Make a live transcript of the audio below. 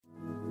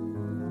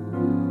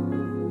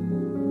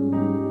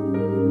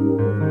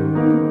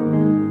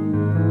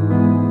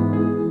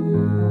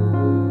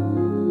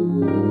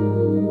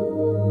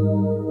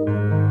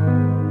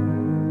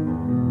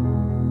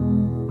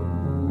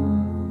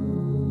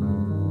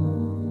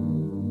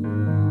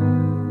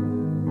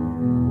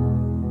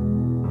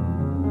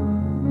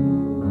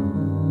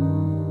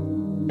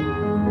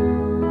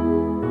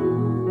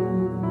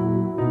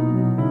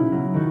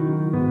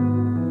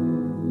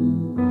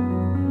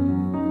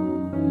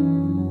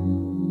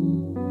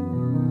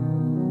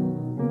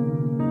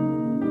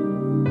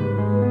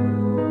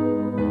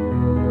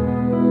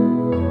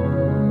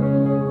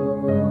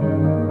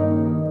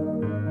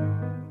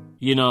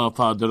Jina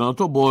Fader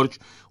Nato Borġ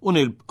u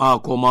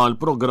nilqakom għal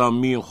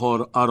programm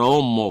ieħor Ara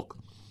Ommok.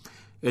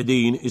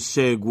 Edin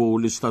issegwu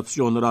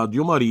l-istazzjon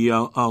Radju Marija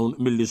hawn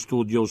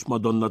mill-istudios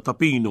Madonna ta'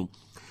 Pinu.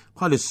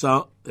 Bħalissa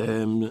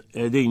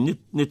edin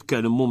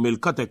nitkellmu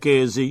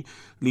mill-katekezi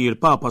li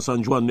l-Papa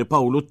San Giovanni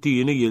Paolo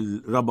II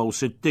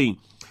il-64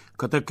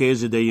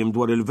 katekezi dejjem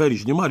dwar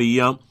il-Verġni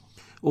Marija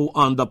u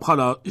għandha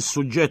bħala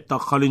is-suġġett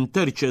tagħha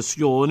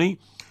l-interċessjoni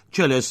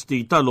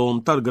ċelesti tal-om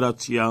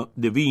tal-grazzja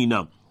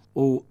divina.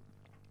 U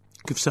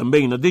kif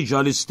semmejna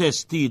diġà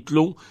l-istess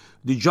titlu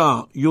diġà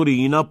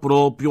jurina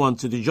propju,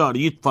 anzi diġà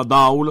jitfa'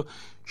 dawl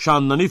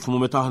x'għandna nifhmu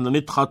meta aħna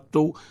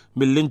nitħattu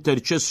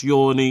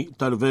mill-interċessjoni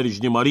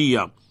tal-Verġni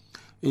Marija.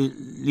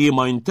 Li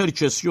ma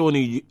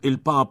interċessjoni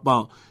il-Papa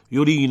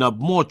jurina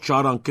b'mod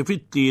ċar anke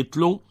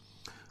fit-titlu,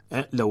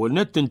 l-ewwel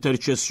nett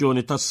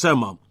interċessjoni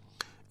tas-sema.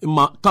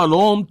 Imma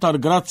tal-om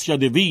tal-grazzja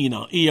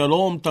divina, hija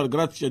l-om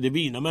tal-grazzja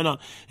divina, mela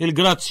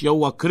il-grazzja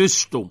huwa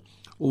Kristu,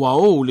 huwa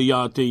hu li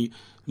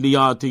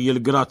jagħti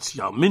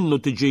il-grazzja, minnu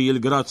tiġi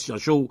il-grazzja,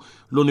 xu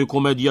l-uniku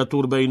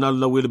medjatur bejn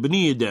Alla u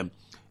l-bniedem.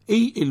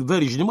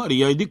 Il-Verġni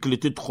Marija dik li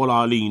tidħol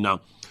għalina.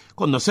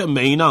 Konna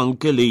semmejna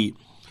anke li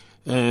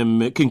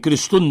kien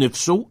Kristu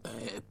nnifsu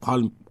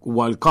bħal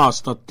huwa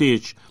l-każ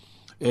tat-tieġ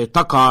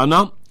ta'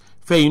 Kana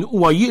fejn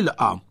huwa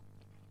jilqa'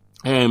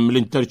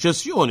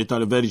 l-interċessjoni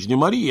tal-Verġni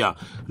Marija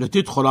li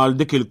tidħol għal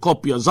dik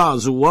il-koppja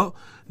żagħżugħa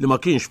li ma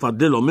kienx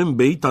faddilhom minn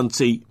bejt,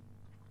 anzi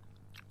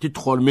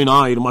tidħol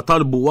mingħajr ma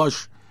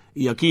talbuhax,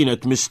 hija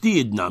kienet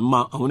mistiedna,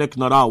 imma hawnhekk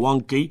naraw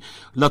anki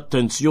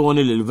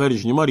l-attenzjoni li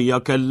l-Verġni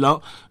Marija kellha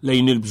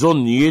lejn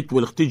il-bżonnijiet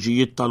u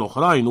l-ħtiġijiet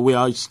tal-oħrajn u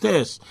hija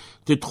stess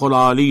tidħol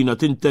għalina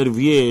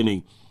tintervjeni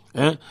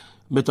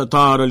meta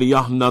tara li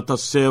aħna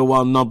tassew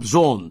għandna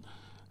bżonn.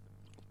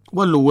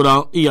 U allura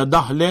hija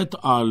daħlet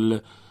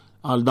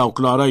għal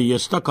dawk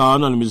l-arajjes ta'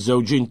 Kana,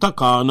 l-miżżewġin ta'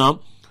 Kana,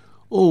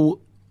 u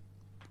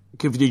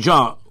kif diġà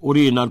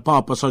urina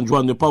l-Papa San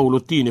Giovanni Paolo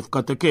II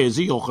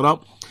f'katekezi oħra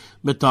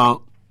meta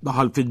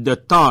daħal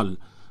fid-dettall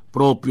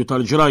propju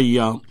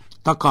tal-ġrajja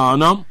ta'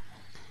 Kana,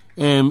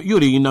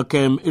 jurina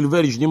kemm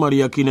il-Verġni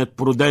Marija kienet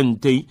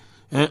prudenti,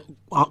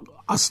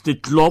 għas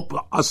titlob,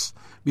 għas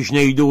biex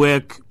ngħidu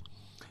hekk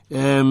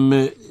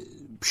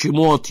b'xi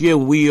mod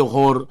jew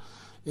ieħor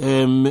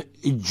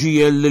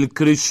iġġiel lil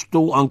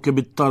Kristu anke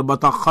bit-talba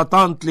tagħha,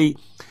 tant li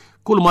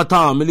kull ma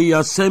tagħmel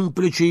hija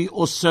sempliċi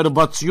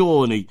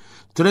osservazzjoni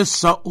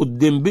tressa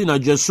quddiem bina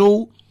Ġesu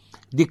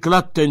dik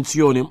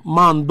l-attenzjoni,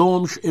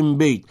 m'għandhomx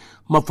imbejt,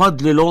 ma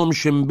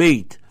fadlilhomx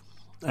imbejt.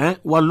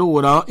 U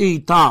allura hi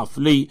taf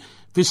li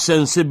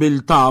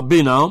fis-sensibilità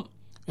bina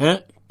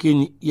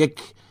kien jekk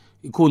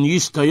ikun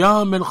jista'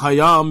 jagħmel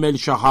ħajamel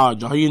xi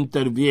ħaġa,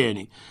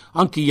 ħajintervjeni.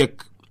 Anki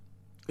jekk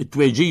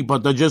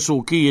it-tweġiba ta'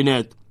 Ġesu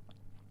kienet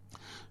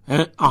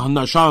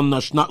aħna x'għandna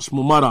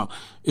x'naqsmu mara,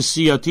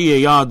 is-sija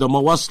tiegħi għadha ma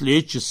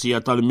waslitx,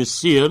 is-sija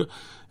tal-missier,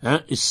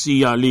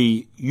 is-sija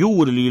li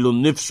juri lilu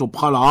nnifsu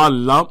bħala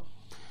Alla,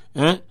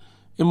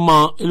 imma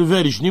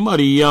il-Verġni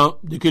Marija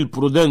dik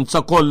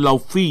il-prudenza kollha u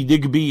fidi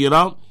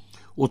kbira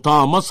u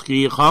tama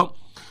sħiħa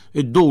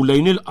iddu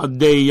lejn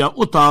il-qaddejja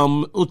u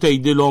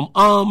tgħidilhom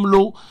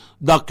għamlu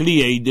dak li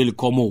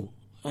jgħidilkom hu.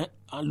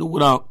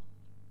 Allura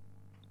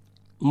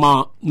ma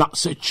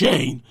naqset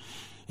xejn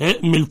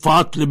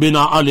mill-fatt li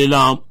bina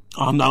għalila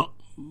aħna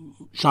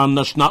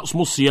x'għandna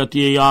x'naqsmu s-sija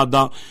tiegħi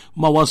għadha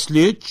ma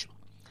waslitx,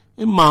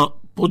 imma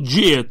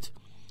poġġiet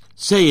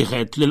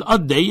sejħet lil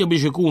qaddejja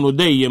biex ikunu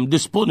dejjem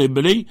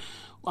disponibbli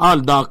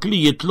għal dak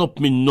li jitlob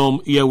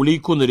minnhom jew li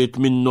jkun irid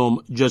minnhom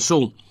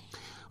Ġesu.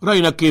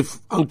 Rajna kif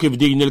anke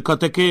f'din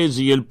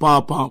il-katekezi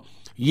il-Papa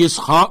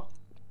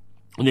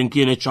jisħaq din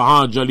kienet xi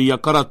ħaġa li hija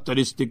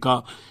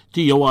karatteristika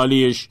tiegħu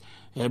għaliex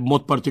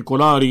b'mod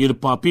partikolari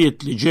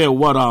il-papiet li ġew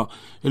wara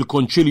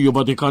il-Konċilju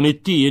Vatikan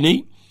it-tieni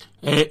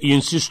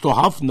jinsistu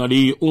ħafna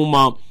li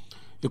huma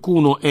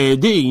ikunu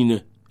qiegħdin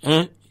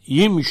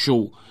jimxu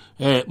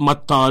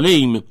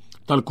mat-tagħlim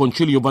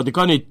tal-Konċilju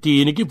Vatikan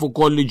it-tieni kif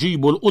ukoll li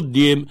ġibu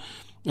l-qudiem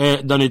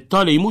dan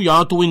it-tagħlim u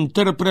jagħtu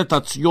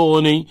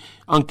interpretazzjoni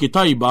anki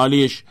tajba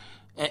għaliex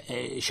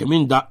xi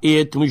minn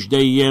daqqiet mhux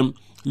dejjem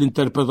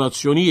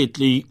l-interpretazzjonijiet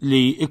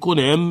li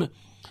ikun hemm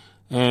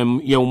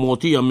jew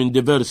mogħtija minn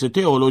diversi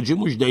teoloġi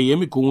mhux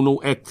dejjem ikunu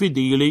hekk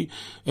fidili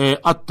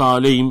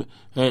għat-tagħlim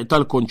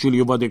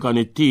tal-Konċilju Vatikan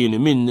it-tieni,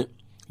 min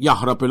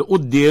jaħrab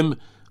il-qudiem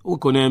u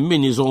jkun hemm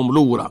min iżomm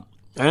lura.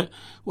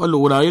 U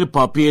allura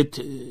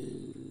il-papiet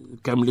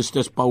kemm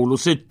l-istess Pawlu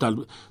VI,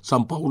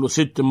 San Pawlu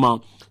VI imma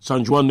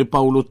San Giovanni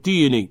Paolo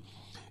II,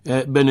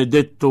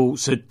 Benedetto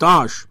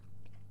XVI,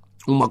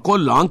 huma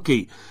kollha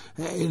anki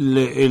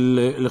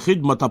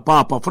il-ħidma ta'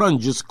 Papa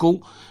Franġisku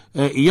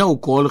hija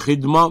wkoll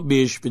ħidma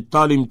biex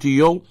fit-tagħlim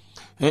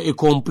tiegħu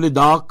ikompli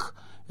dak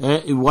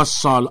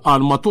iwassal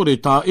għal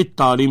maturità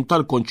it-tagħlim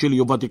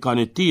tal-Konċilju Vatikan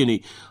it-tieni.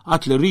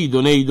 Għad li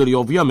rridu ngħidu li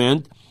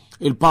ovvjament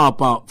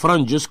il-Papa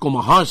Franġisku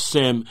ma ħax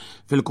sem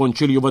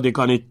fil-Konċilju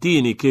Vatikan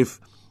it-tieni kif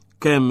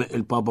kemm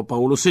il-Papa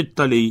Pawlu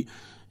VI li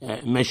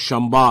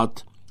mexxa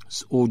mbagħad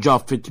u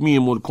ġaf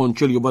fit-tmiemu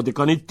l-Konċilju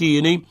Vatikan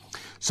it-tieni,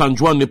 San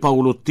Giovanni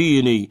Paolo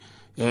II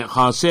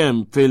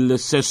ħasem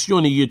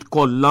fil-sessjonijiet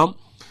kollha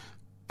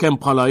kemm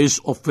bħala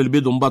isqof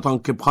fil-bidu mbagħad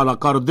anke bħala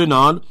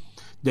kardinal,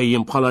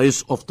 dejjem bħala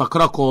isqof ta'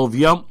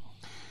 Krakovja,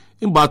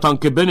 imbagħad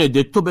anke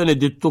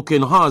Benedittu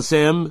kien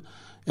ħasem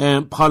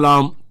bħala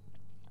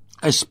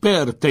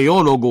espert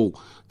teologu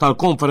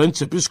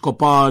tal-Konferenza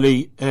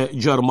Episkopali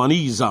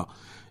Ġermaniża.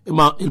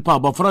 Imma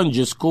il-Papa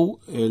Franġisku,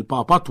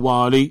 il-Papa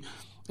attwali,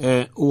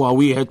 huwa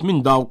wieħed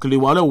minn dawk li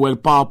huwa l-ewwel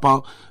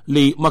Papa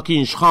li ma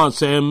kienx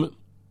ħasem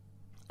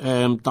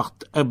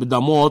taħt ebda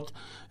mod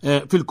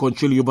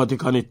fil-Konċilju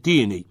Vatikan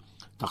it-Tieni.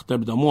 Taħt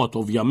ebda mod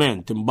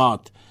ovvjament,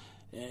 imbagħad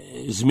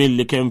żmien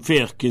li kien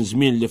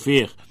żmien li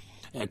fih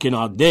kien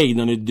għaddej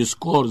dan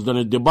id-diskors, dan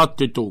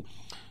id-dibattitu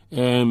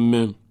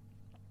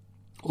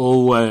u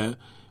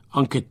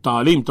anke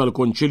t-tagħlim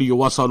tal-Konċilju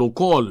wasal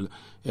ukoll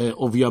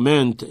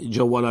ovvjament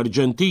ġewwa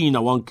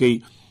l-Arġentina u anke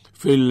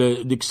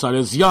fil-dik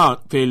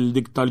Salesjan,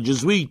 fil-dik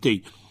tal-Ġiżwiti,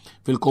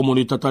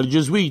 fil-komunità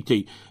tal-Ġiżwiti,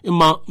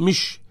 imma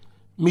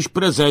mhix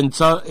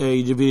preżenza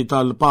jiġifieri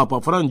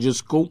tal-Papa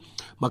Franġisku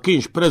ma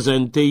kienx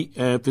preżenti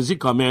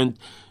fiżikament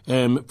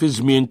fi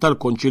żmien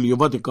tal-Konċilju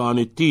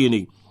Vatikan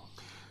it-Tieni.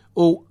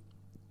 U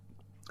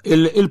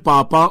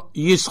il-Papa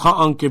jisħaq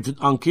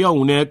anke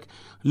hawnhekk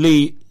li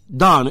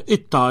dan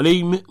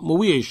it-tagħlim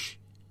mhuwiex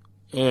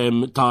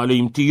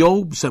tagħlim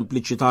tiegħu,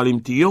 b'sempliċi tagħlim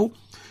tiegħu,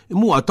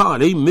 imma huwa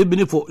tagħlim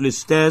mibni fuq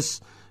l-istess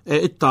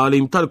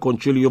it-tagħlim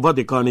tal-Konċilju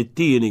Vatikan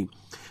it-Tieni.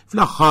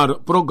 Fl-aħħar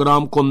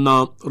programm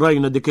konna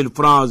rajna dik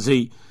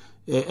il-frażi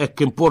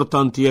hekk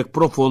importanti hekk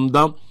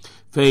profonda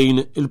fejn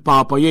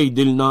il-Papa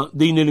jgħidilna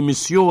din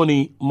il-missjoni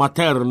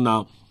materna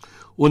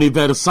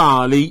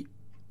universali,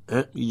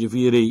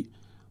 jiġifieri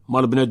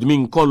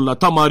mal-bnedmin kollha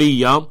ta'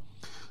 Marija,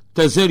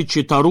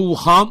 teżerċita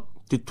ruħha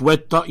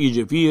titwettaq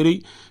jiġifieri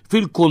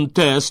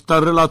fil-kuntest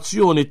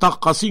tar-relazzjoni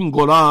tagħha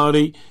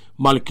singolari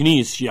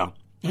mal-Knisja.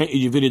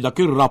 Jiġifieri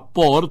dak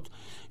ir-rapport,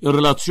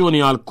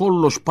 ir-relazzjoni għal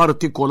kollox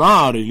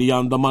partikolari li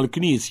għandha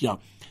mal-Knisja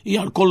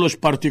hija għal kollox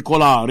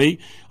partikolari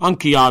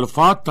anki għal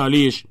fatt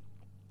għaliex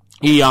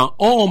hija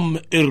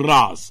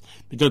ir-ras.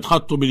 Meta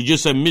tħattu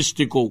bil-ġisem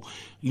mistiku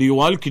li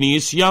huwa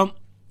l-Knisja,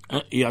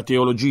 hija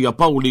teoloġija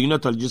Pawlina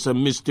tal-ġisem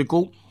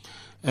mistiku,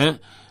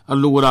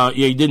 allura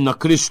jgħidilna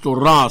Kristu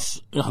r-ras,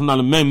 iħna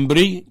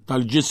l-membri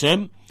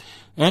tal-ġisem,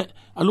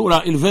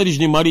 allura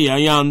il-Verġni Marija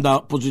għandha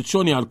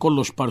pożizzjoni għal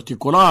kollox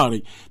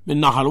partikolari,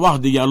 min-naħa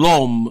l-waħda hija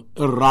l-om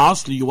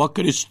ir-ras li huwa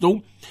Kristu,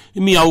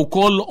 imma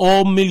wkoll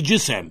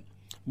il-ġisem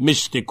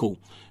mistiku,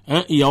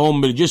 hija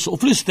il-ġisem u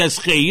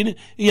fl-istess ħin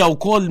hija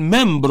wkoll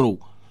membru,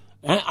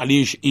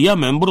 għaliex hija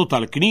membru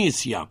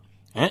tal-Knisja.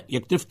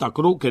 Jekk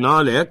tiftakru kien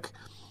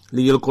għalhekk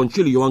li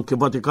l-Konċilju anke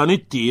Vatikan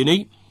it-Tieni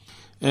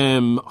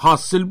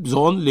ħass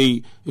il-bżonn li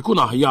jkun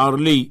aħjar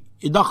li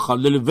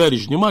idaħħal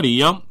lill-Verġni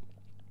Marija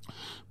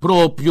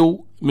propju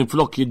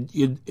minflok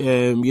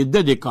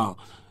jiddedika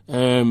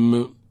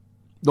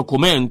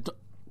dokument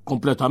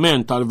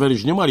kompletament għal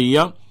Verġni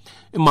Marija,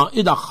 imma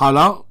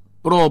idaħħala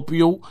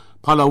propju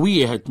bħala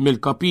wieħed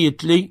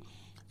mill-kapitli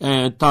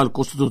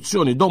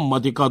tal-Kostituzzjoni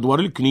Dommatika dwar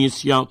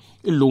il-Knisja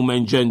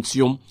il-Lumen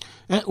Gentium,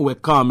 u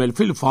hekk għamel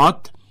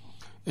fil-fatt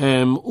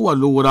u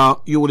allura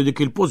juri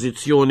dik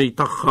il-pożizzjoni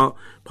tagħha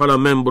bħala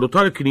membru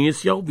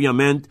tal-Knisja,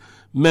 ovvjament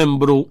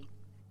membru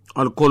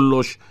għal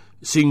kollox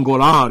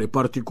singolari,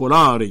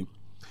 partikolari,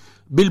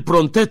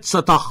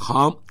 bil-prontezza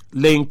tagħha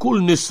lejn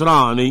kull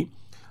nisrani,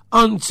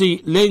 anzi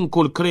lejn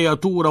kull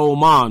kreatura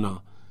umana,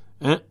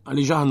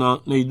 għaliex aħna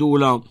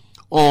ngħidula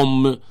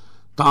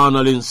tagħna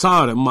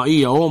l-insar, ma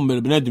hija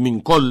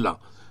il-bnedmin kollha,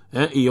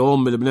 hija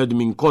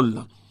il-bnedmin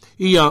kollha.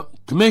 Hija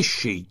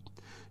tmexxi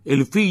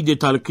il-fidi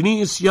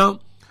tal-Knisja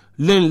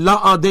lejn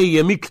laqa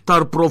dejjem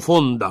iktar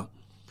profonda,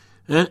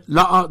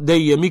 laqa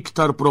dejjem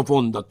iktar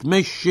profonda,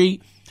 tmexxi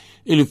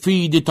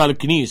il-fidi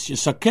tal-Knisja,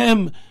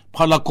 sakemm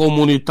bħala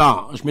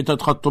komunità, għax meta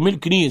tħattu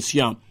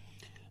mill-Knisja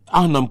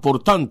aħna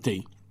importanti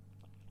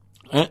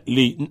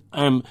li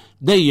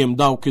dejjem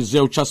dawk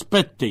iż-żewġ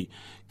aspetti,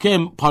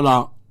 kemm bħala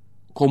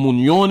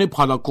komunjoni,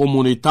 bħala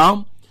komunità,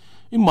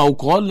 imma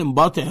wkoll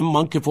imbagħad hemm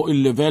anke fuq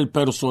il-livell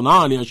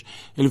personali għax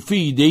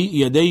il-fidi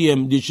hija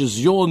dejjem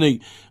deċiżjoni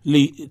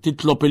li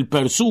titlob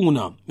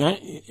il-persuna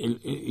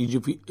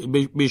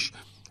biex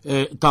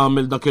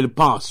tagħmel dak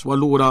il-pass, u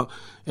allura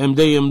hemm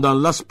dejjem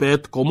dan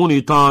l-aspett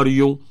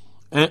komunitarju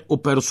u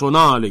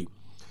personali.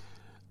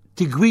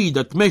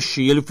 Tigwida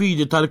tmexxi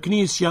il-fidi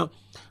tal-Knisja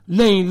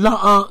lejn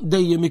laqa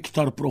dejjem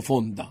iktar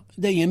profonda,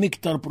 dejjem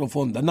iktar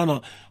profonda. Nana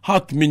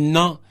ħadd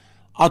minna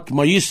qatt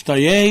ma jista'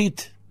 jgħid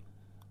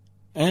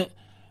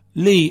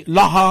li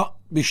laħa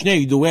biex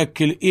ngħidu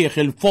hekk il-qiegħ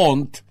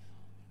il-font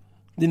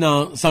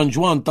dina San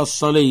Ġwan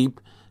tas-Salib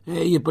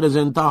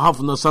jippreżenta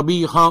ħafna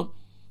sabiħa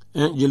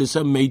ġili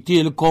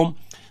semmejtilkom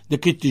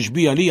dik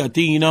it-tixbija li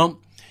jatina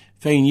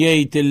fejn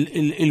jgħid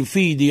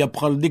il-fidi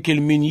bħal dik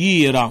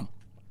il-minjiera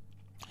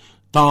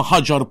ta'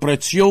 ħaġar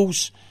prezzjuż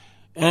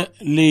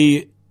li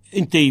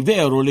inti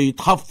veru li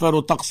tħaffer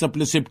u taħseb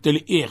li sibt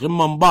il-qiegħ,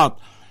 imma mbagħad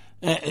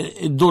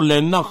iddur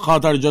lejn naħħa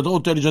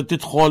terġa'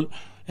 tidħol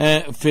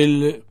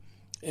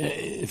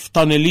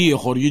f'tanel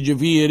ieħor,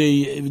 jiġifieri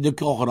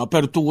dik oħra,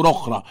 apertura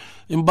oħra,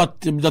 imbagħad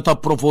tibda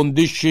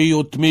tapprofondixxi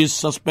u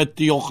tmiss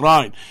aspetti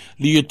oħrajn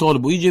li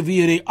jitolbu.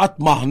 Jiġifieri qatt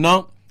maħna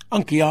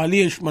anki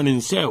għaliex ma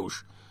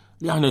ninsewx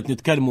li aħna qed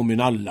nitkellmu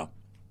minn Alla.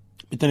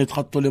 Meta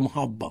nitħattu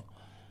l-imħabba,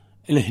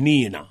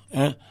 il-ħnina,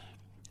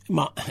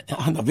 ma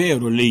aħna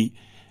veru li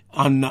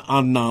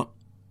għandna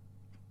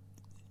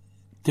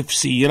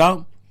tifsira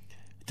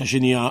ta'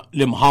 xinija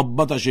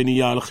l-imħabba, ta'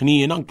 xinija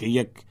l-ħnina, anke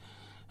jekk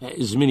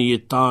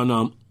iż-żminijiet tagħna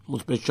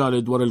mhux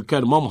speċjali dwar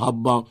il-kelma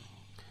mħabba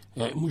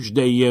mhux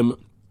dejjem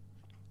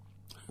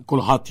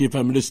kulħadd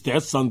jifhem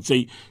l-istess,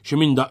 anzi xi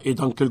min daqqiet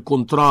anke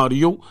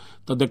l-kontrarju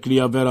ta' dak li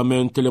hija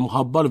verament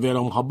l-imħabba,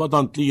 l-vera mħabba,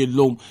 tant li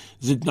llum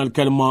żidna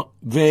l-kelma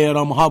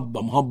vera mħabba,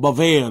 mħabba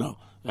vera.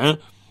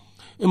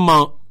 Imma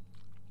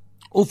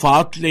u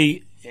fatt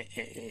li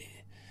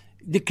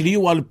dik li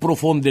huwa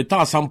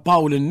l-profondità San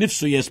Pawl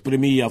innifsu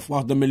jesprimija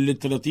f'waħda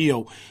mill-littra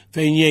tiegħu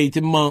fejn jgħid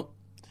imma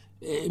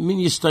min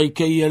jista'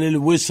 jkejjel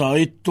il-wisa,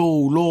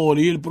 it-tul,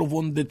 l-għoli,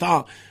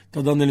 il-profondità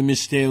ta' dan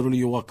il-misteru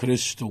li huwa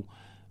Kristu.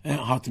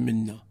 Ħadd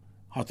minna.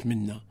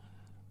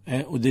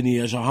 U din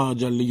hija xi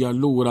ħaġa li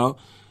allura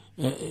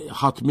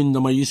ħadd minna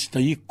ma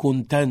jista'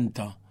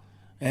 jikkuntenta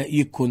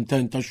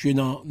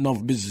x'jiena naf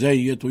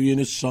biżżejjed u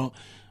jien issa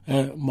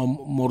ma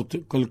mort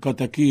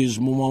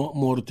il-katekizmu, ma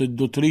mort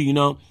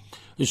id-dottrina,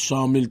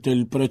 issa għamilt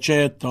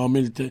il-preċett,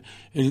 għamilt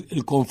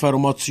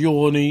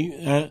il-konfermazzjoni,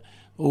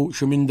 u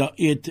xi minn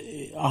daqqiet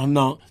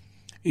aħna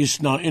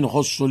isna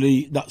inħossu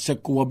li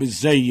daqshekk huwa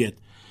biżżejjed.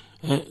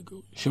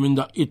 Xi minn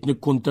daqqiet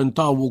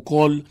nikkuntentaw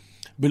ukoll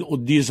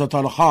bil-quddiesa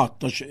tal-ħadd,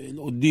 għax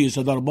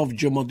il-quddiesa darba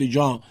f'ġimgħa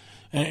diġà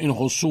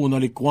inħossuna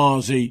li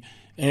kważi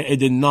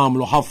qegħdin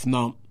nagħmlu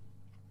ħafna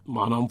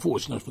maħna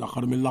nfusna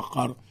fl-aħħar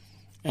mill-aħħar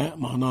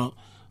maħna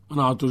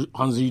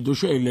ħanżidu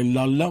xejn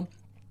lill-Alla,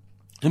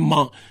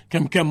 imma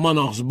kemm ma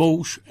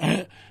naħsbux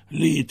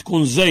li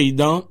tkun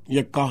żejda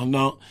jekk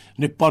aħna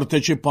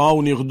nipparteċipaw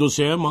nieħdu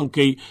sehem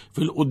anke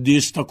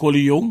fil-quddies ta'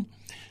 kuljum,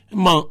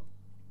 imma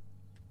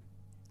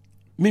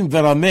min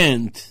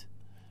verament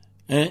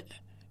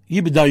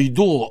jibda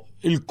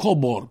jduq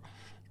il-kobor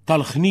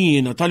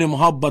tal-ħnina,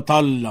 tal-imħabba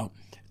ta'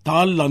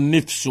 Alla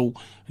nnifsu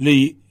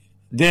li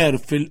der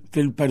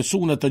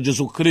fil-persuna ta'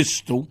 Ġesu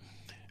Kristu,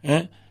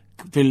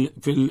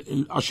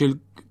 għax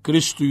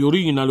il-Kristu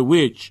jurina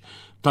l-wiċċ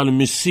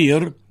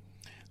tal-missier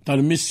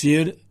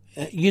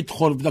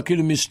jidħol f'dak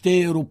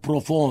il-misteru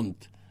profond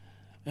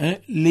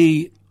li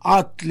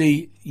qatt li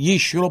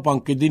jixrob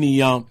anke din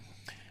hija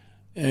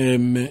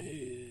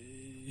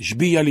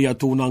ġbija li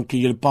jagħtuna anke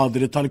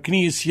il-padri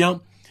tal-Knisja,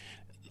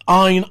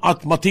 għajn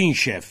qatt ma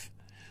tinxef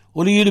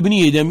u li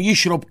l-bniedem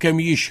jixrob kemm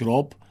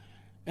jixrob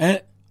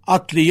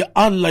qatt li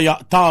Alla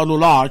jaqtalu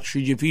l-għaġġ,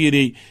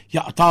 jiġifieri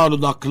jaqtalu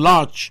dak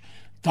l-għaġġ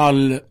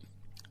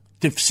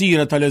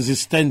tal-tifsira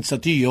tal-eżistenza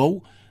tiegħu,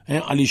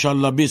 għaliex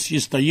Alla biss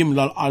jista'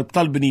 jimla l-qalb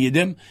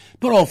tal-bniedem,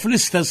 però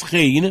fl-istess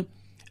ħin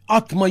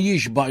qatt ma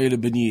jixbaq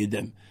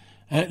il-bniedem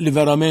li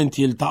verament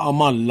jiltaqa'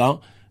 mal-Alla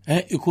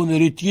ikun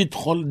irid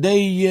jidħol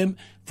dejjem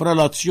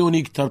f'relazzjoni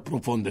iktar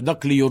profondi,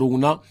 dak li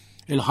juruna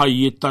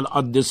il-ħajjiet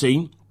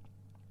tal-qaddisin.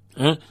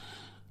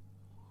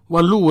 U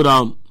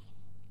allura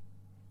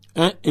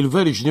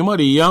il-Verġni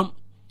Marija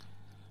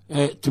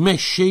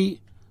tmexxi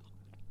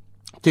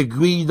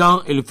tigwida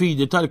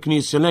il-fidi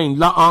tal-Knisja lejn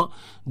laqa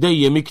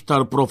dejjem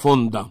iktar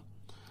profonda.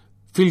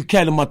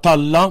 Fil-kelma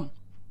talla,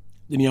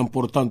 din hija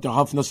importanti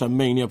ħafna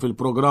semmejnija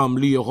fil-programm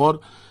li ieħor,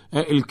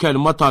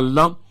 il-kelma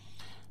talla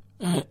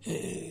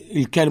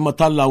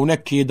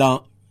hawnhekk kieda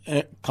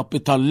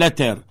capital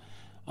letter,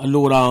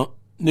 allura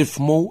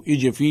nifmu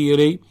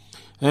jiġifieri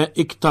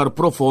iktar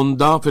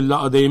profonda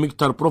fil-laqa dejjem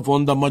iktar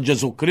profonda ma'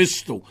 Ġesu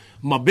Kristu,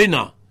 ma'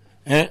 bina,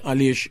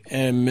 għaliex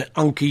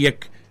anki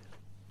jekk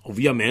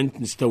ovvjament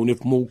nistgħu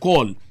nifmu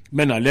wkoll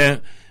mena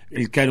le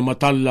il-kelma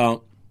talla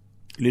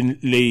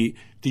li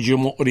tiġi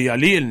moqrija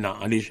lilna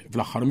għaliex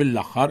fl-aħħar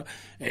mill-aħħar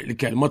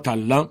il-kelma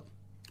talla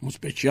mhu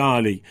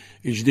speċjali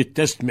il-Ġdid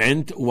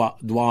Testament huwa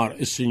dwar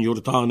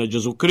is-Sinjur tagħna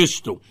Ġesu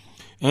Kristu.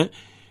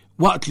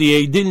 Waqt li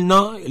jgħidilna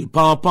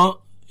il-Papa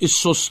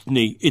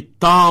issostni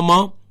it-tama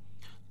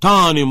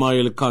tanima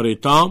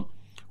il-karità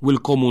u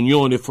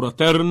l-komunjoni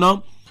fraterna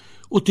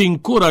u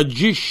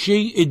tinkoraġġixxi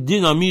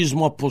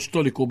id-dinamiżmu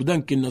apostoliku,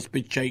 b'dan kienna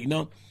spiċċajna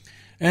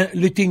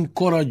li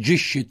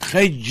tinkoraġġixxi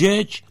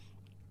tħeġġeġ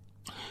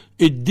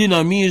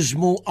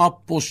id-dinamiżmu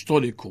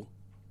apostoliku.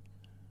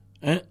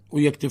 U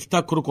jekk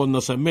tiftakru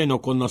konna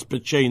semmejna u konna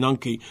spiċċajna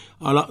anki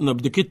għalaqna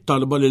b'dik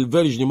it-talba li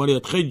l-Verġni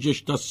Marija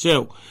tħeġġeġ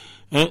tassew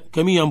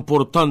kemm hija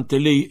importanti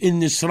li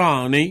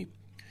n-nisrani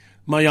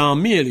ma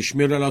jagħmilx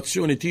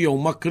mir-relazzjoni tiegħu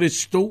ma'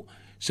 Kristu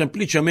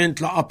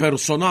sempliċement laqa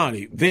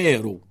personali,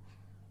 veru.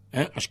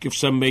 Għax kif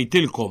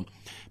semmejtilkom,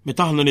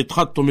 meta aħna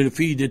nitħattu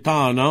mill-fidi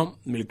tagħna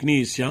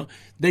mill-Knisja,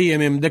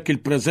 dejjem hemm dak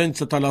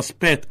il-preżenza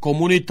tal-aspett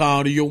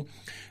komunitarju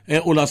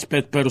u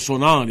l-aspett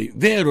personali.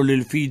 Veru li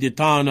l-fidi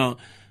tagħna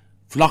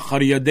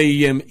fl-aħħar hija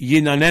dejjem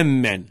jiena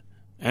nemmen,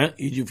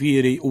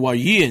 jiġifieri huwa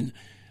jien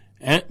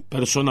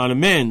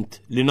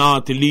personalment li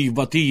nagħti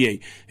l-iva tiegħi,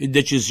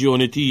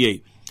 id-deċiżjoni tiegħi.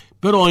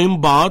 Però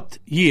imbagħad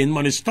jien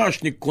ma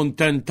nistax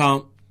nikkuntenta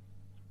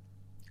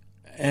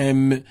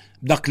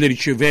dak li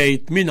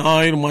rċivejt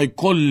mingħajr ma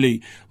jkolli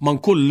ma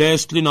nkun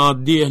lest li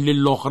ngħaddih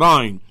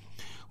lill-oħrajn.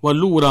 U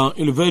allura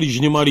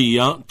il-Verġni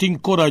Marija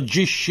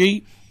tinkoraġġixxi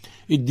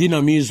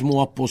id-dinamiżmu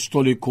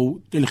apostoliku,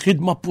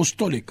 il-ħidma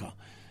apostolika.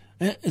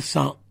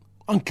 Issa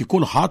anki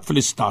kulħadd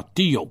fl-istat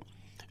tiegħu.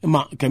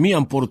 Imma kemm hija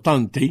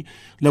importanti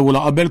l-ewwel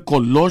qabel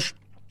kollox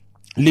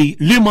li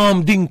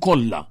l-imam din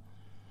kollha.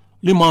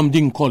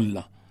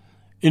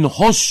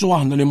 Inħossu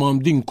aħna l-imam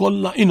din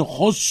kollha,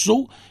 inħossu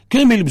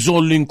kemm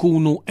il-bżonn li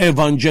nkunu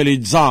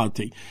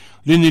evangelizzati,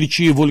 li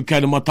nirċievu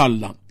l-kelma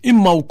talla.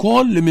 Imma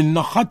wkoll li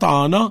min-naħa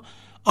tagħna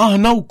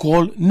aħna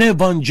wkoll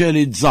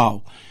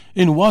nevangelizzaw,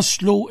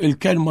 inwasslu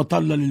il-kelma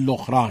talla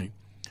lill-oħrajn.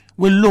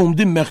 U llum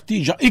din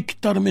meħtieġa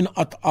iktar minn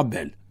qatt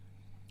qabel.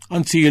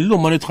 Anzi,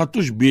 illum ma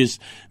nitħattux biss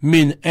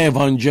minn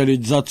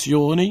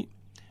evangelizzazzjoni,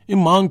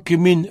 imma anki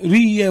minn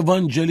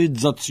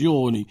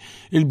rievangelizzazzjoni.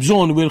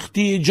 Il-bżonn u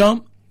l-ħtieġa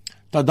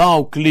ta'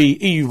 dawk li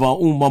iva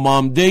huma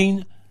mamdejn,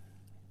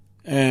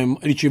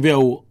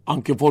 riċivew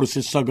anke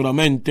forsi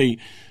s-sagramenti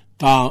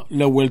ta'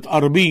 l-ewwel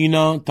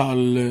tqarbina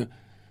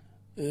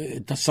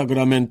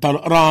tas-sagrament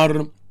tal-qrar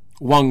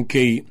u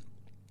anke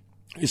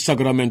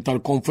is-sagrament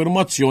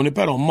tal-konfirmazzjoni,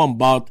 però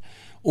mbagħad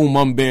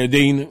huma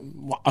mbedin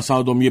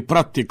waqqasadhom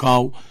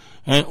jipprattikaw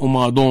u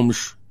m'għadhomx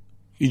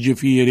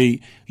jiġifieri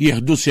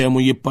jieħdu sehem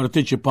u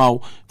jipparteċipaw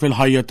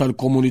fil-ħajja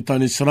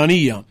tal-komunità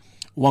nisranija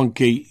u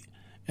anke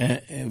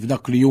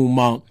f'dak li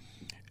huma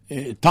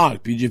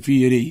talb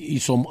jiġifieri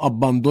jisom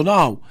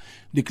abbandonaw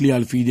dik li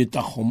għal-fidi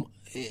tagħhom.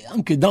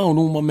 Anke dawn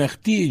huma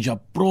meħtieġa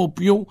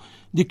propju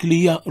dik li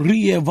hija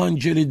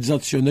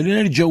rievangelizzazzjoni, li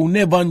nerġgħu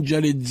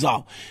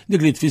nevangelizzaw,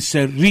 dik li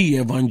tfisser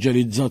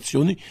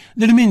rievangelizzazzjoni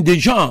li min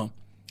diġà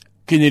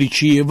kien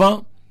irċieva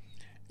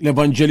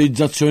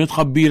l-evangelizzazzjoni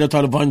tħabbira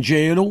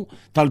tal-Vanġelu,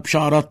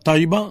 tal-bxara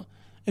tajba,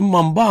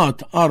 imma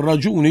mbagħad għal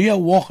raġuni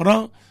jew oħra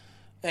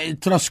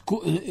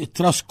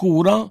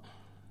traskura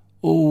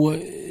u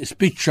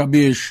spiċċa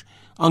biex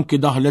anki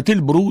daħlet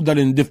il-bruda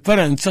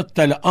l-indifferenza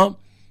t-telqa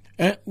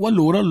u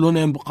allura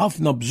l-hemm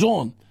ħafna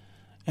bżonn.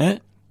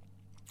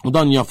 U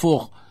dan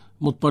jafuh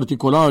mod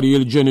partikolari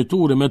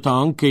il-ġenituri meta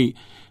anki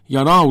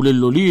jaraw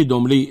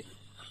lil-ulidhom li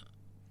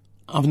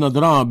ħafna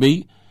drabi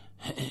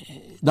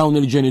dawn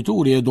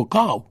il-ġenituri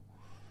edukaw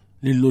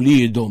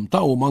lil-ulidhom,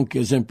 tawhom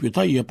anki eżempju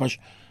tajjeb għax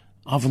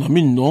ħafna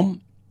minnhom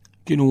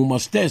kienu huma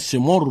stess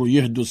imorru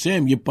jieħdu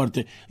sehem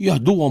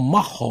jieħduhom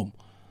magħhom.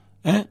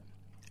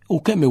 U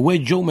kemm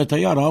iweġġew meta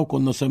jaraw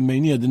konna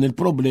semmejnija din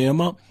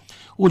il-problema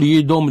u li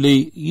jidhom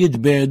li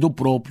jitbedu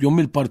propju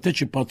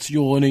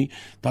mill-parteċipazzjoni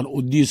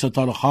tal-qudiesa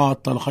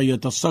tal-ħadd, tal-ħajja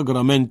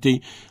tas-sagramenti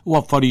u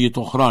affarijiet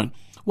oħrajn.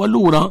 U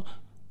allura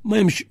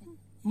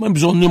ma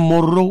bżonn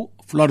immorru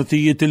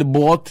fl-artijiet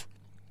il-bot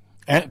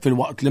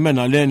fil-waqt li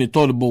mena leni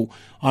tolbu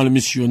għal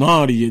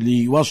missjonarji li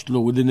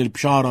waslu din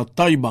il-bxara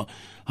tajba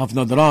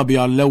ħafna drabi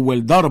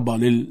għall-ewwel darba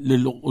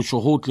lil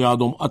xuħut li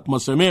għadhom qatt ma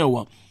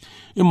semewha.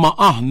 Imma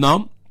aħna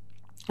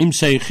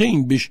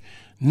imsejħin biex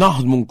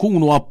naħdmu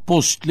nkunu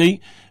appostli,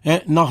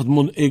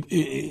 naħdmu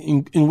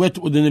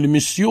inwettqu din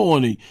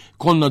il-missjoni,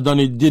 konna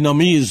dan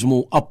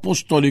id-dinamizmu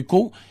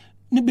apostoliku,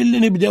 billi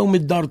nibdew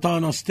mid-dar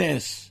tagħna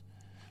stess,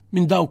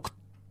 minn dawk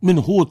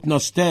minn ħutna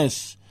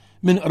stess,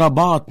 minn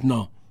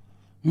qrabatna,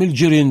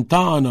 mill-ġirien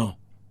tagħna,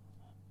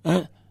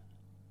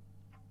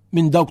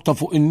 minn dawk ta'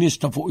 fuq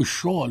in-nies ta' fuq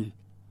ix-xogħol.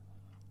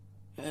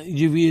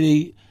 Ġifieri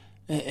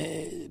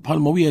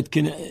bħalma wieħed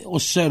kien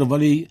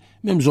osserva li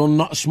m'hemm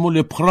naqsmu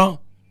l-ibħra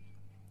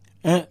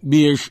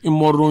biex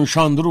immorru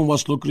nxandru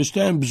waslu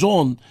Kristjan,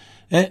 bżonn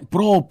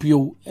propju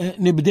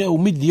nibdew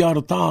mid-djar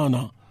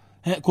tagħna,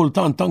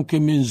 kultant anke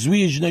minn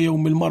żwieġna jew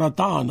mill-mara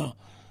tagħna,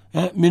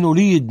 minn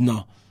ulidna,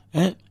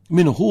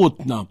 minn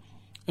ħutna,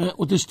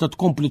 u tista'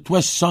 tkompli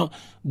twessa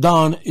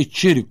dan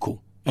iċ-ċirku.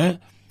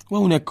 U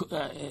hawnhekk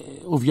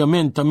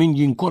ovvjament ta' min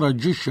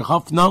jinkoraġġixxi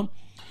ħafna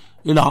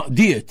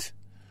il-għaqdiet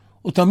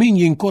u ta'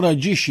 min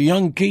jinkoraġġixxi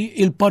anki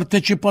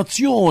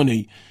il-parteċipazzjoni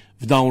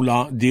f'dawn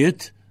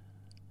l-għaqdiet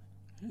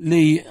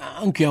li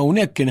anke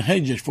hawnhekk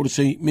inħeġġeġ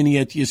forsi min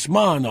qed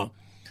jismana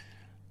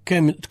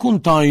kemm tkun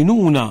ta'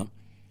 għajnuna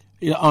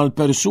għal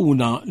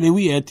persuna li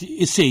wieħed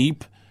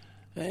isib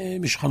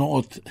biex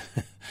ħanoqgħod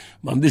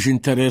m'għandix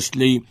interess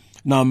li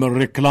nagħmel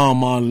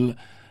reklama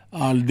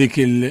għal dik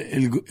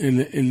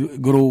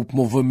il-grupp,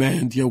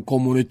 moviment jew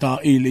komunità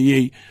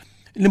li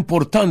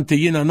l-importanti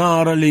jiena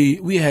nara li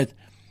wieħed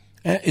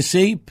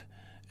isib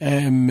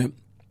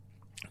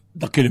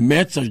dak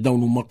il-mezz għax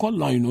dawn huma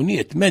kollha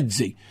għajnuniet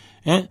mezzi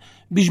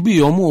biex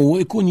bihom hu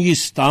ikun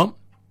jista'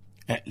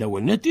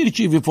 l-ewwel nett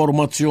jirċievi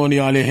formazzjoni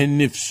għalih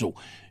innifsu,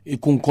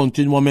 ikun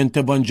kontinwament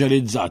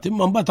evangelizzat,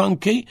 imma mbagħad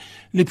anke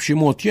li b'xi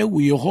mod jew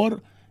ieħor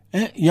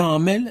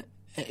jagħmel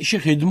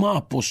xi ħidma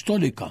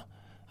apostolika.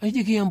 Għax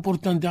dik hija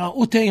importanti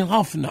u tgħin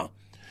ħafna.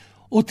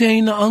 U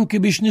tgħinna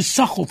anke biex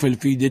nissaħħu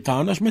fil-fidi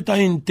tagħna x'meta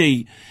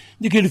inti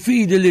dik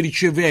il-fidi li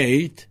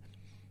rċivejt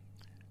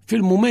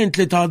fil-mument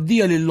li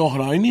tgħaddija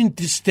lill-oħrajn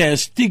inti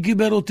stess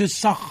tikber u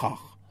tissaħħaħ.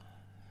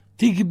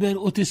 tikber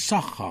u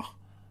tissaħħaħ.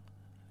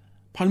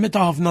 Bħal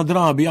meta ħafna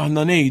drabi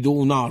aħna ngħidu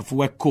u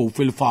narfu hekk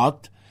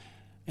fil-fatt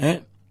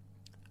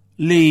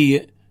li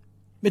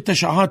meta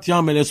xi ħadd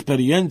jagħmel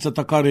esperjenza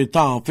ta'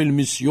 karità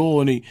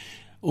fil-missjoni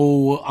u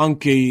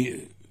anke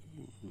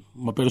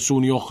ma'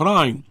 persuni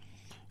oħrajn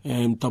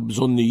ta'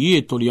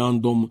 bżonnijiet u li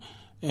għandhom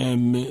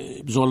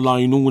bżonn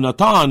l-għajnuna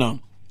tagħna.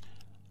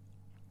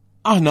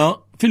 Aħna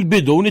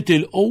fil-bidu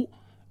nitilqu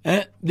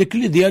dik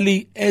l-idea li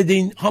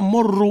qegħdin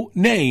ħammorru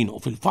ngħinu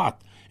fil-fatt,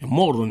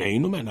 immorru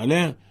ngħinu mena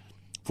le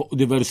fuq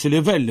diversi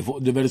livelli, fuq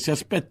diversi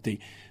aspetti,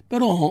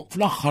 però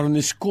fl-aħħar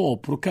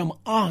niskopru kemm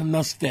aħna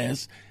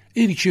stess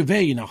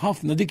irċivejna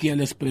ħafna dik hija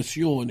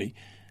l-espressjoni,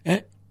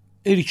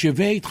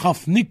 irċivejt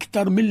ħafna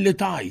iktar milli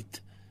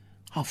tajt,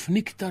 ħafna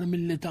iktar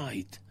milli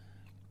tajt.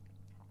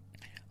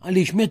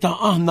 Għaliex meta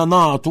aħna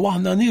nagħtu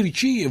aħna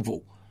nirċievu,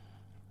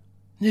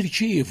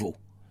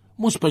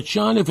 mhu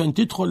speċjali fejn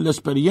tidħol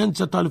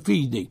l-esperjenza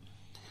tal-fidi.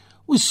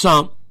 U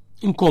issa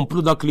inkomplu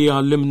dak li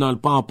għallimna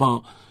l-Papa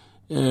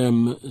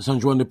San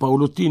Giovanni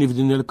Paoluttini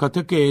f'din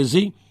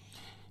il-katekezi,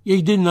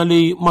 jgħidilna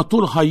li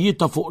matul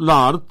ħajjita fuq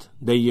l-art,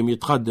 dejjem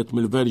jitħaddet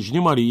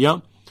mill-Verġni Marija,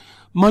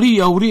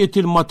 Marija wriet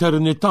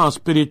il-maternità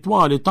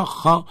spiritwali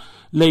tagħha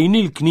lejn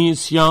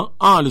il-Knisja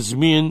għal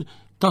żmien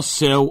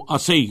tas-sew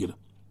qasir.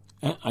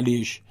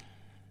 Għaliex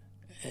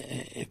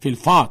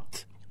fil-fatt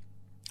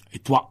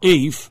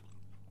it-twaqqif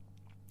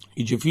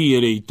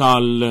jiġifieri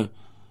tal-Verġni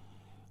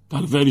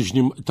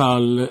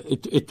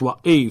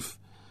it-twaqqif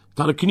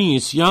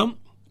tal-Knisja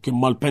kien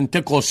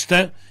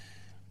mal-Pentekoste,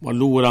 u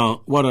allura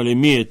wara li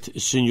miet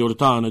is-Sinjur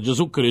tagħna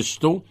Ġesu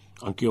Kristu,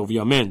 anki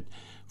ovvjament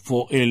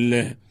fuq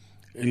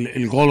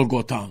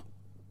il-Golgota,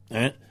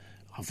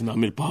 ħafna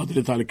mill-padri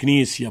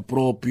tal-Knisja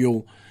propju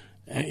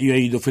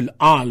jgħidu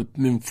fil-qalb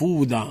minn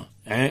fuda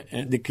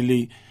dik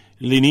li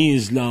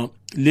nieżla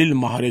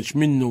l-ilma ħareġ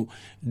minnu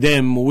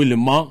demm u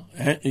ilma,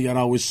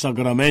 jaraw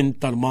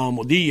is-sagrament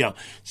tal-Magħmudija,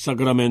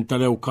 sagrament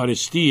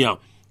tal-Ewkaristija,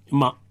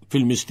 imma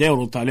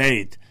fil-misteru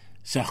tal-Eid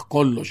seħ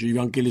kollox,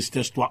 anke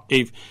l-istess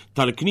twaqqif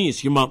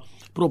tal-Knisja, ma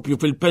propju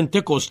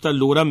fil-Pentekost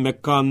allura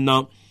hemmhekk għandna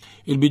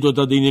il-bidu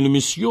ta' din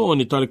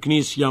il-missjoni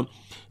tal-Knisja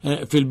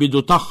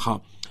fil-bidu tagħha.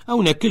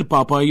 Hawnhekk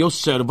il-Papa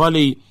josserva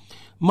li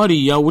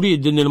Marija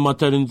wriet din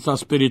il-maternità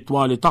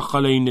spiritwali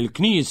tagħha lejn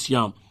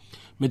il-Knisja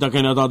meta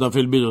kienet għadha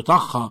fil-bidu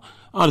tagħha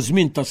għal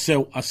żmien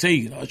tas-sew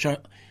qasir,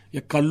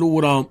 jekk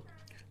allura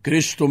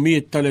Kristu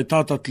miet tal-età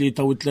ta'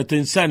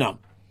 33 sena.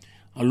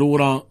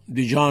 Allura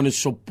diġà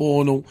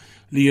nissupponu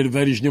li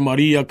l-Verġni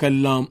Marija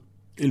kellha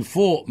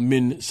il-fuq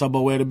minn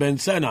 47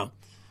 sena.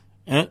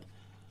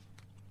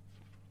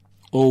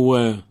 U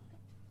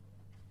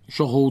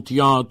xoħut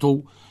jagħtu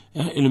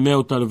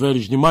il-mew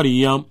tal-Verġni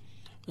Marija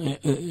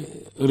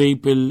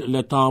rejp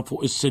l-età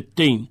fuq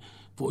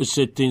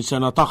is-60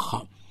 sena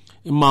tagħha.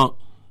 Imma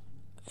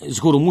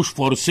żgur mhux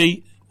forsi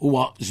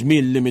huwa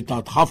żmien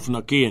limitat ħafna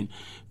kien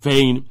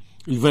fejn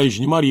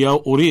il-Verġni Marija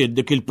uried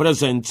dik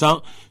il-preżenza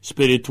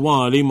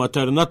spiritwali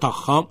materna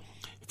tagħha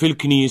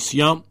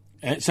fil-Knisja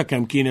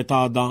sakemm kienet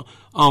għadha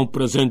hawn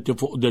preżenti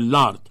fuq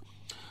dell-art.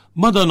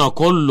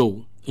 Madankollu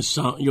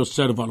issa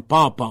josserva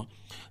l-Papa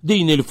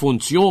din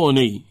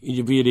il-funzjoni,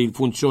 jiġifieri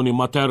l-funzjoni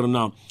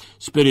materna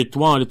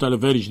spiritwali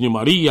tal-Verġni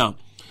Marija,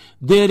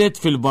 deret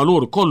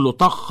fil-valur kollu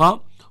tagħha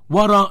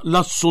wara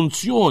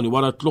l-assunzjoni,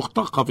 wara t-tluħ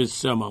tagħha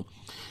fis-sema,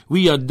 u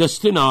hija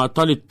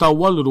destinata li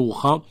ttawwal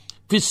ruħha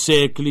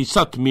fis-sekli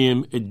sa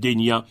tmiem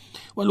id-dinja.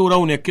 U allura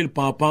hawnhekk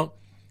il-Papa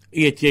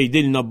qiegħed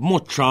jgħidilna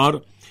b'mod ċar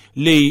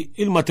li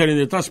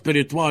il-maternità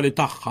spiritwali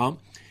tagħha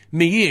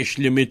mhijiex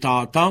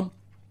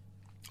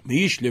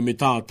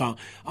limitata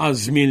għal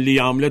żmien li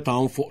għamlet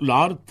hawn fuq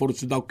l-art,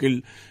 forsi dawk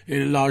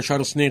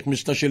il-10 snin,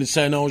 15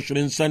 sena,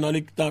 20 sena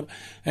l-iktar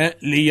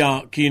li hija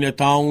kienet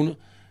hawn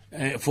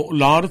fuq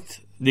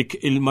l-art,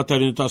 dik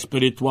il-maternità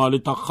spiritwali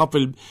tagħha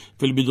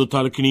fil-bidu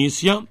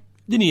tal-Knisja.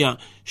 Din hija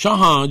xi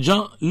ħaġa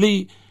li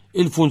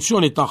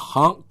il-funzjoni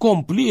tagħha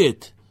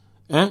kompliet,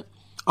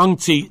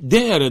 anzi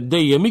deret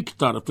dejjem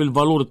iktar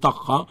fil-valur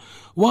tagħha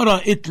wara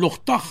it-tluħ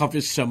tagħha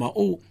fis-sema.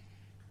 U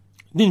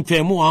din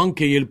fehmu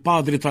anke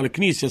il-padri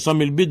tal-Knisja sa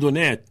mill-bidu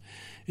net,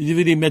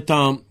 jiġifieri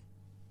meta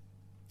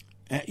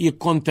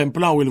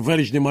jikkontemplaw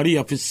il-Verġni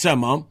Marija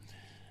fis-sema,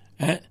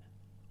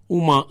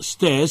 huma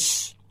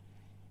stess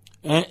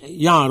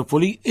jarfu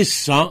li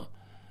issa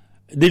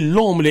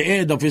dillhom li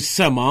qiegħda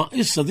fis-sema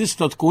issa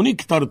tista' tkun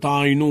iktar ta'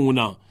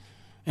 għajnuna,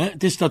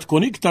 tista'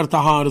 tkun iktar ta'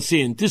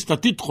 ħarsien, tista'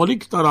 tidħol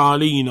iktar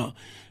għalina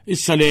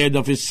issa li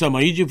qiegħda fis-sema.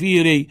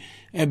 Jiġifieri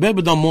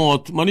b'ebda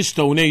mod ma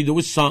nistgħu ngħidu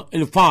issa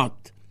il-fatt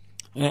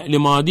li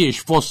ma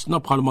għadix fostna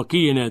bħalma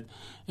kienet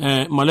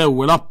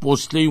mal-ewwel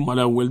apostli u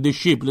mal-ewwel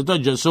disċipli ta'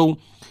 Ġesu,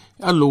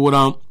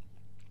 allura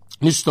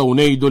nistgħu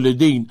ngħidu li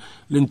din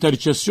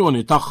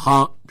l-interċessjoni tagħha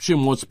b'xi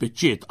mod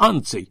spiċċiet.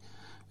 Anzi,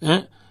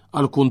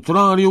 għal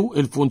kontrarju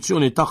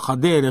il-funzjoni tagħha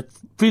deret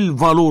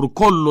fil-valur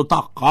kollu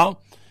tagħha,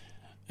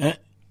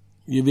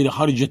 jiġifieri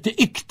ħarġet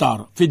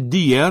iktar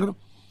fid-dijer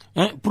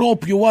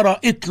propju wara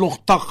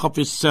it-tluħ tagħha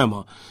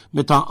fis-sema,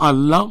 meta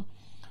Alla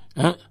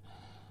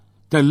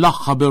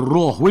tellaħħa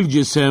bir-ruħ u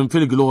l-ġisem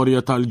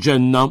fil-glorja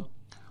tal-ġenna.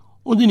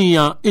 U din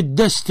hija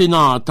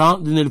iddestinata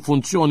din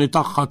il-funzjoni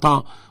tagħha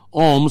ta'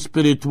 om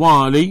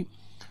spiritwali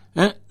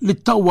li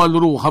tawwal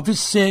ruħha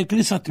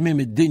fis-sekli sa tmiem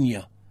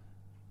id-dinja.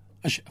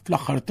 Għax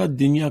fl-aħħar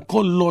tad-dinja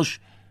kollox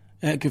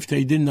kif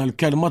tgħidilna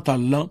l-kelma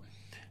tal-Alla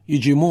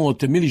jiġi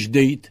moti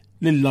mill-ġdejt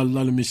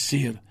lill-Alla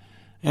l-Missier.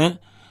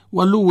 U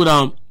allura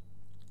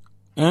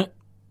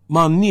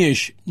m'għandniex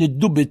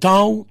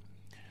niddubitaw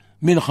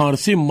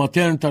mill-ħarsien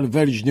matern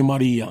tal-Verġni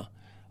Marija,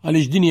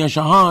 għaliex din hija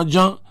xi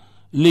ħaġa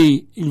li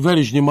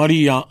l-Verġni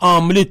Marija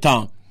għamlita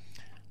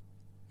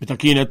meta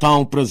kienet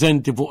hawn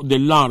preżenti fuq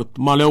dell-art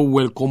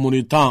mal-ewwel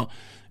komunità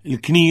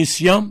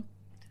l-Knisja,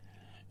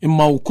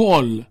 imma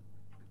wkoll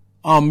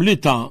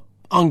għamlita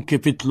anke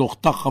fit-tluq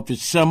tagħha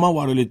fis-sema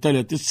wara li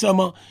telet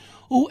is-sema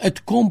u qed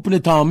tkompli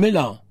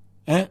tagħmilha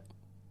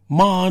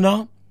magħna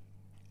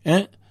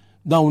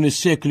dawn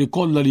is-sekli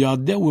kollha li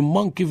għaddew imma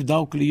anke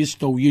f'dawk li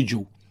jistgħu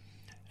jiġu.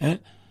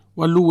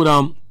 U allura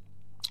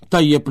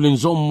tajjeb li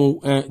nżommu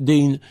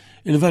din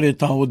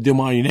il-verità quddiem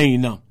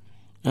għajnejna.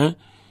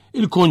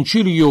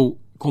 Il-konċilju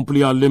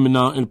kompli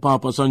għallimna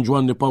il-Papa San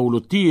Giovanni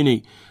Paolo II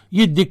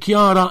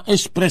jiddikjara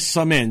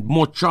espressament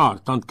b'mod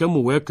ċar tant kemm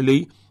hu hekk li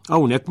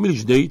hawnhekk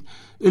mill-ġdejt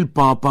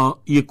il-Papa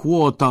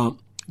jikkwota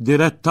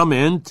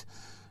direttament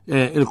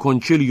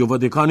il-Konċilju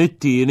Vatikan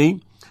II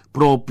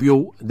propju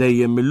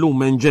dejjem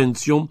mill-Lumen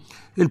Gentium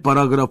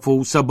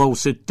il-paragrafu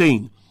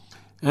 67.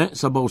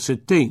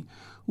 67.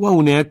 U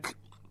hawnhekk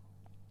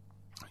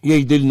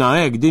jgħidilna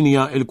hekk din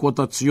hija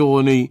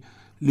l-kwotazzjoni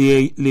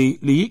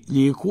li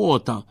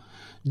jikkwota.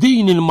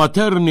 Din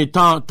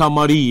il-maternità ta'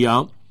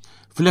 Marija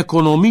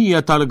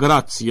fl-ekonomija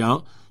tal-grazzja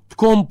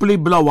tkompli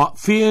bla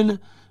waqfien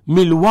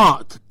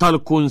mill-waqt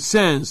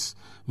tal-kunsens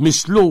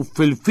misluf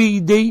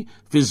fil-fidi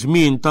fi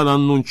żmien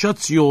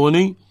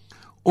tal-annunċazzjoni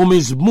u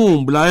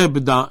miżmum bla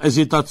ebda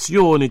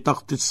eżitazzjoni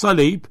taħt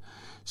is-salib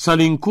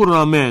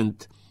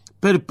sal-inkurrament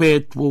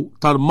perpetwu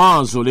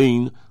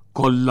tal-mażulin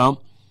kollha.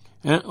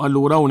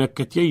 Allura hawnhekk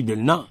qed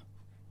jgħidilna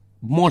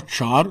b'mod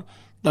ċar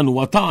dan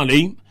huwa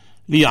tagħlim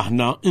li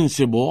aħna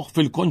insibuh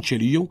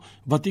fil-Konċilju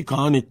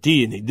Vatikan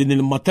II. Din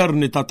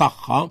il-maternità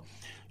tagħha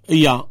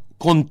hija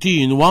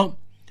kontinwa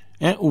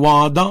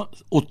għada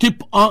u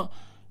tibqa'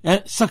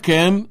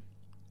 sakemm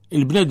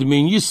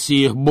il-bnedmin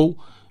jissieħbu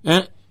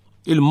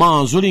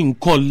il-mażulin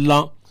kollha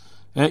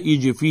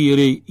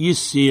jiġifieri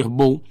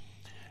jissieħbu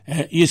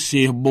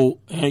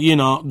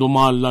jingħaqdu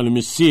mal-Alla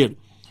l-Missier.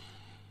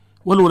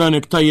 U allura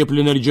nek tajjeb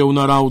li nerġgħu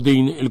naraw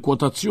din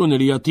il-kwotazzjoni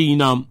li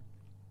jagħtina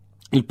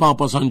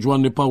il-Papa San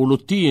Giovanni Paolo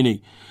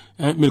II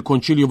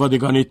mill-Konċilju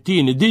Vatikan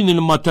II. Din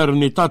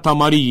il-maternità ta'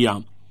 Marija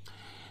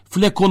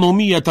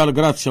fl-ekonomija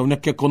tal-grazzja,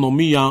 unek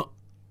ekonomija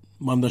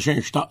m'għandha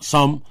xejn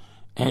x'taqsam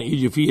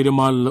jiġifieri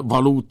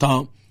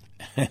mal-valuta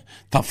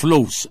ta'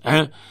 flus.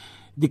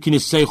 Dik kien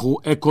issejħu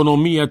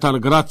ekonomija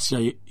tal-grazzja,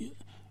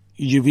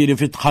 jiġifieri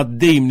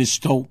fit-tħaddim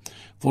nistgħu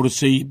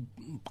forsi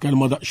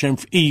b'kelma daqsxejn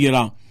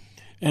fqira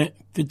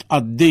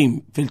fil-tħaddim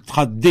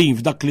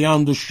f'dak li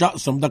għandu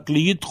x'jaqsam dak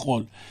li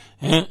jidħol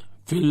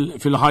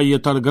fil-ħajja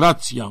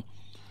tal-grazzja.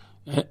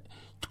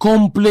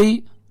 Tkompli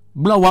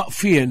bla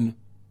waqfien,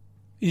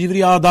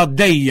 jiġifieri għadha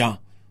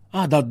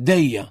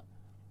d-dejja,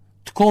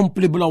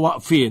 tkompli bla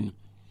waqfien.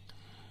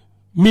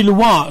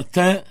 Mill-waqt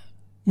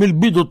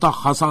mill-bidu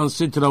tagħha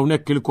sansitra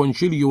hawnhekk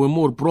il-Konċilju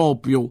imur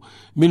propju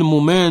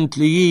mill-mument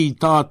li hi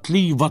tat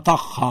liva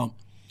tagħha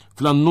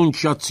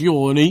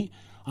fl-annunċjazzjoni,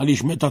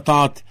 għaliex meta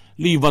tat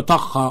liva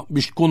tagħha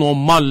biex tkun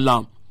Alla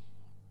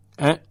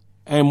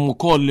hemm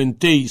ukoll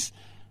intis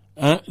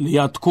li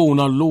tkun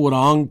allura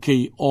anki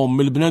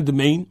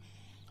il-bnedmin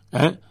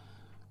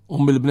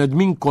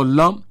il-bnedmin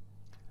kollha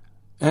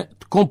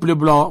tkompli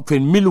bla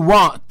fin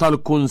mill-waqt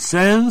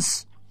tal-kunsens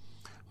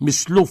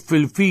misluf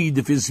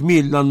fil-fidi fi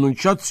żmien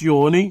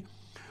l-annunċjazzjoni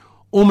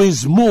u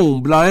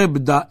miżmum bla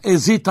ebda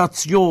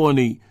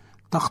eżitazzjoni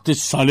taħt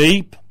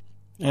is-salib.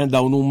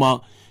 Dawn huma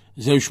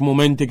żewġ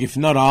momenti kif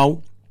naraw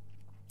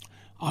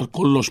għal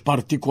kollox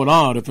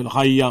partikolari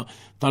fil-ħajja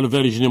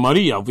tal-Verġni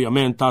Marija,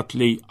 ovvjament għat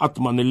li qatt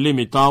ma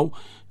nillimitaw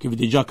kif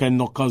diġà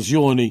kellna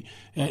okkażjoni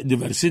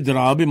diversi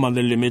drabi ma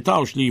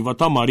nillimitawx liva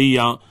ta'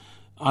 Marija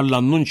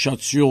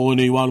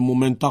għall-annunċjazzjoni u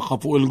għall-mument tagħha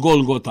fuq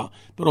il-Golgota,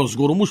 però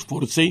żgur mhux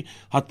forsi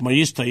ħadd ma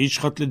jista'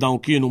 jiġħad li dawn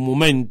kienu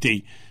mumenti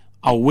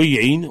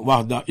qawwijin,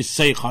 waħda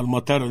issejħa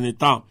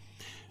l-maternità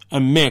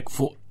hemmhekk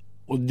fuq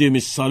quddiem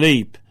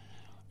is-salib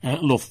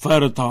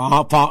l-offerta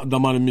faqda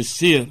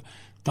mal-Missier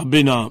ta'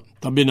 bina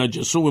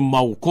Ġesu,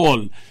 imma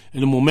wkoll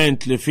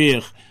il-mument li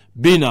fih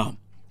bina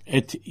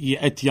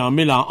qed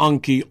jagħmilha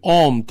anki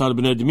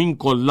tal-bnedmin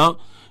kollha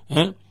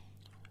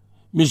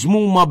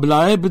miżmuma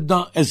bla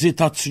ebda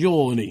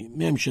eżitazzjoni,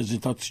 m'hemmx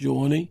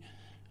eżitazzjoni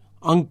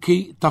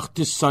anki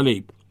taħt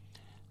is-salib.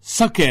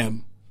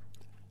 Sakemm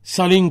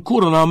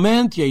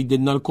sal-inkurnament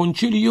jgħidilna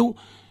l-Konċilju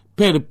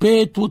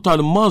perpetwu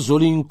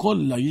tal-mażulin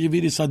kollha,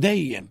 jiġifieri sa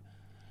dejjem.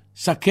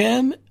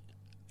 Sakemm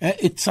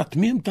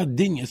it-satmiem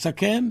tad-dinja,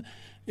 sakemm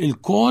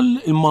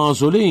il-koll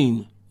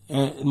il-mażulin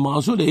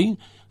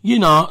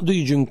jingħaqdu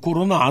jiġu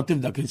nkurunati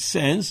f'dak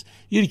il-sens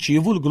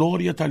jirċievu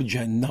l-glorja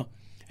tal-ġenna,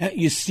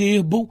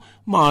 jissieħbu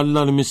ma'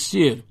 Alla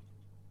l-Missier.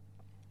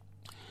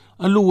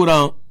 Allura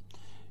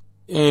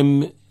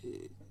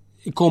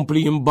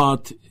ikompli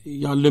imbagħad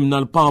jallimna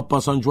l-Papa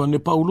San Giovanni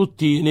Pawlu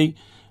II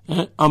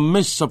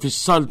ammessa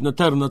fis-saltna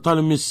eterna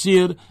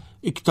tal-Missier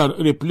iktar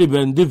qrib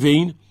liben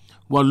divin,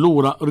 u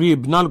allura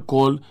ribna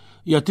l-koll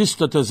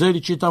tista'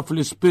 teżerċita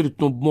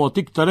fl-ispirtu b'mod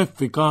iktar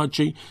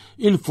effikaċi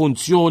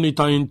il-funzjoni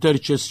ta'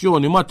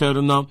 interċessjoni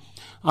materna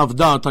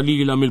avdata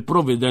lilha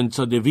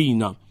mill-providenza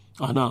divina.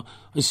 Aħna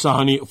issa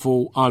ħaniqfu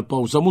għal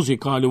pawża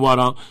mużikali,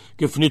 wara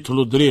kif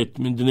nidħlu dritt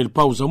minn din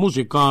il-pawża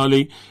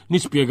mużikali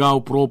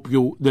nispjegaw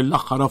propju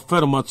dell-aħħar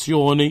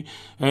affermazzjoni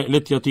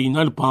li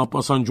tjatina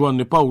l-Papa San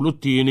Giovanni Pawlu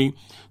II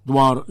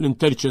dwar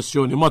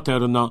l-interċessjoni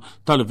materna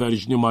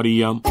tal-Verġni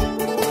Marija.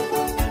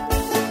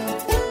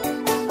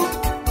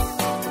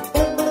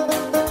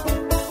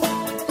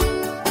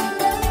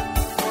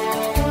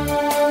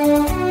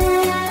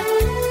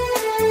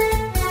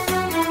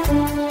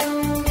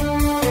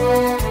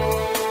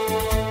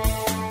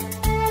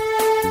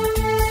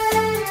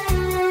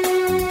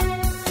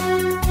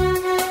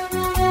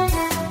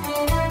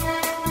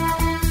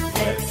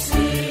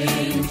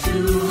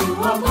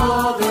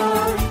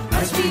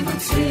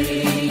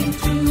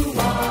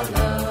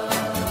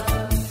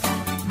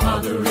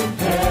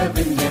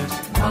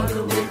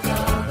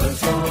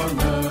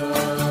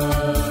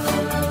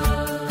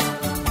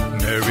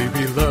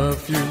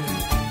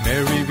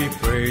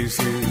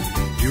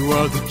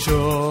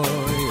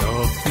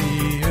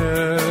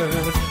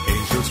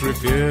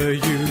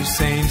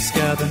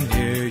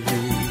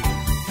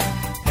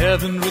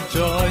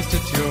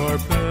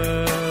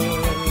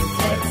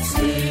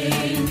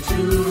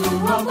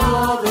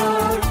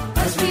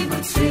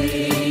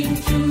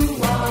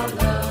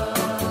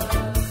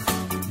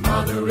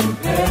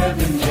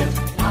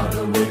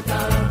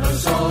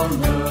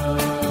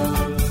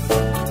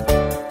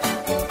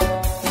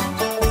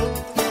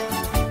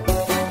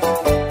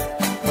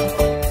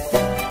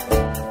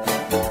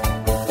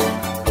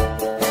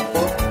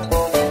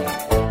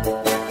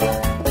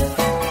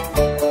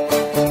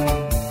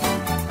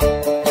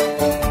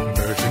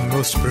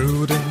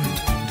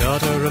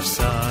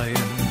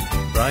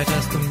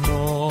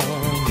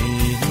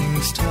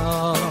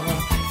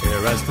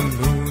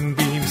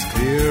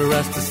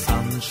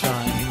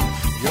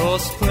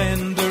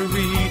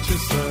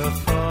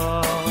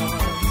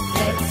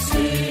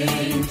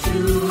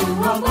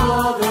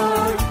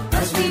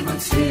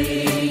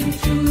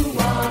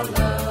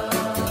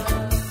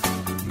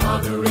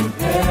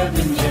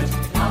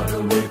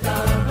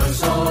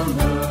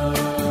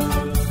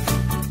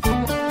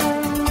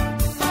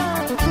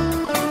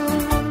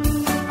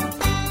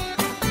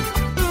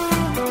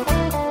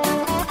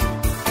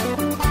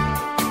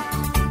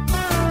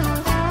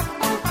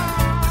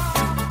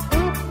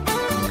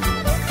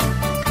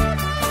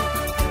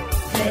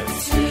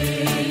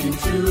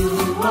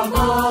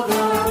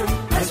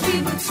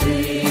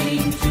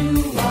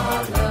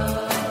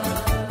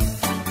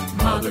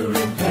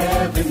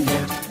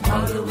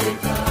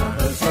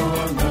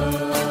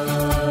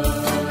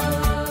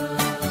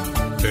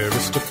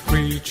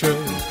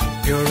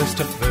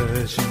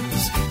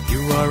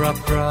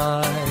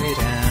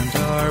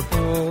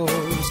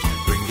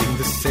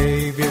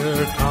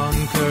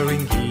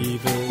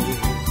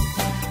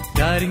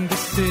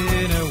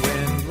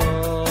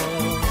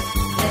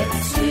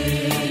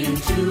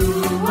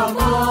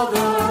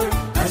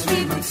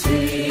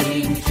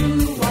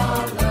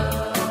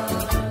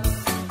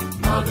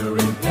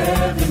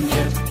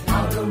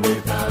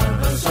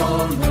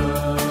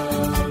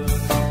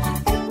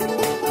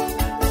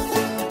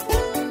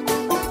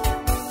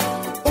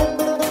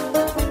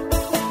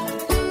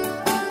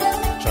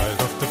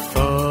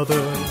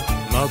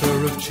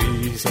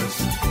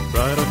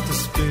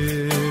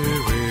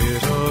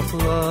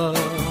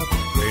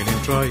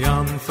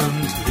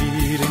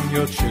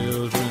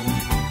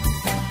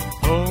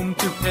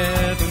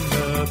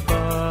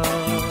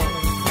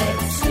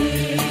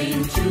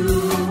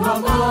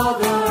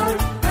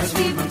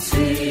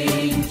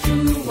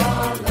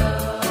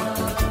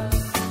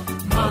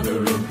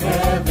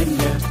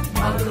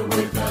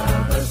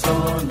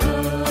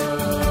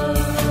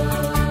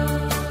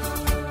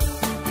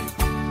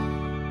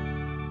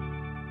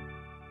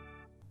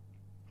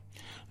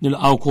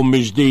 Nilqawkom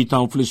miġdejta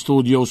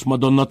fl-studios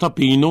Madonna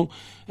Tapinu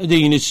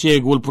edin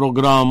issegwu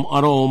l-programm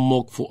Ara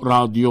Ommok fuq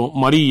Radio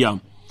Marija.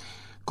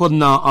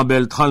 Konna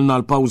qabel tħallna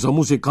l-pawza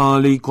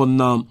mużikali,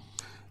 konna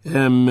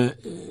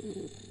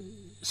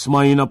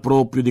smajna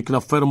propju dik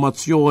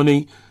l-affermazzjoni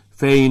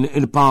fejn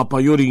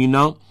il-Papa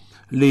jorina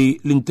li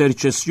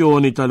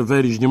l-interċessjoni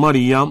tal-Verġni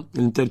Marija,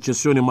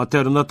 l-interċessjoni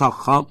materna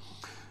tagħha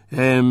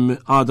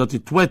għadha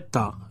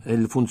titwetta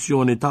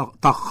il-funzjoni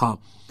tagħha.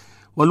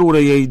 U allura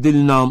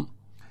jgħidilna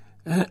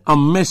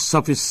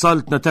ammessa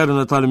fis-saltna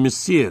eterna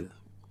tal-Missier.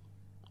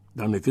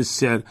 Dan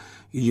ifisser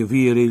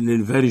jiġifieri li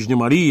l-Verġni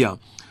Marija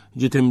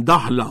ġiet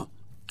imdaħla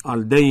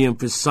għal dejjem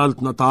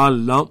fis-saltna ta'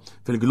 Alla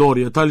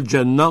fil-glorja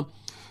tal-ġenna,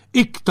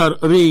 iktar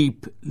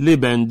rib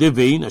liben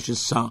divin għax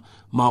issa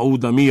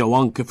ma'quda miegħu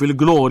anke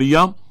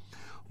fil-glorja,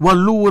 u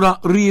allura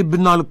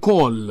ribna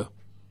l-koll.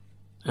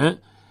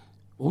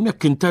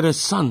 Unek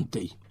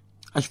interessanti,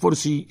 għax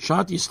forsi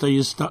xaħat jista'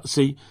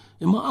 jistaqsi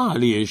imma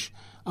għaliex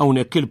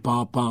hawnhekk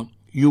il-Papa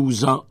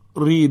juża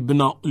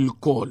ribna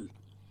l-koll.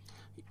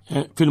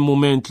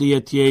 Fil-moment li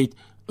qed jgħid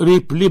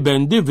rib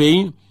liben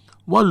divin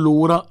u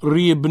allura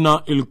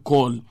ribna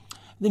l-koll.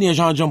 Din hija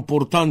xi ħaġa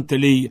importanti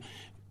li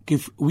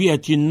kif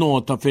wieħed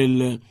jinnota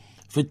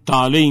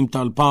fit-tagħlim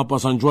tal-Papa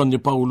San Giovanni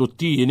Pawlu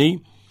T-tieni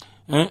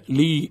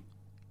li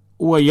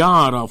huwa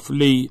jaraf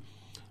li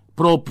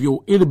propju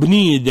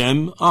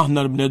il-bniedem aħna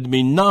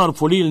l-bnedmin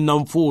narfu lilna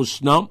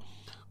nfusna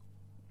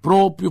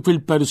propju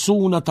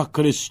fil-persuna ta'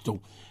 Kristu.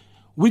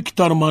 U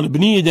iktar ma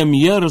l-bniedem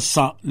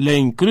jersa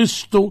lejn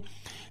Kristu,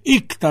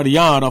 iktar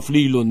jaraf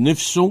lilu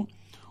nnifsu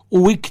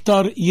u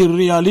iktar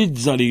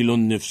jirrealizza lilu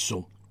nnifsu.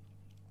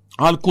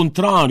 Al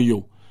kontrarju,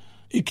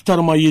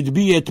 iktar ma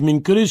jidbiet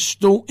minn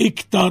Kristu,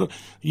 iktar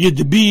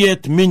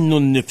jidbiet minnu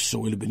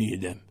nnifsu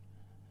il-bniedem.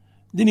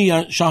 Din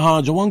hija xi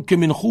ħaġa anke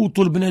minn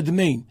ħutu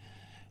l-bnedmejn.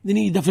 Din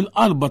hija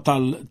fil-qalba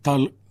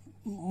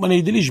ma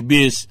ngħidilix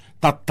biss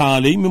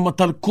tat-tagħlim imma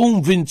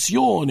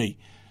tal-konvinzjoni,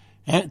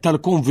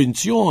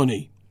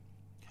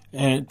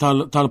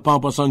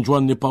 tal-Papa San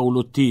Giovanni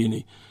Pawlu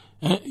T-tieni.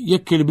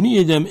 Jekk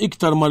il-bniedem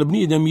iktar ma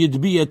l-bniedem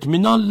jidbiet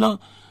minn Alla,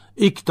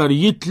 iktar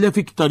jitlef,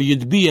 iktar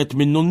jidbiet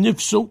minnu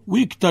nnifsu u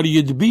iktar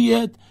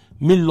jidbiet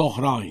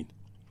mill-oħrajn.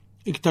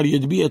 Iktar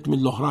jidbiet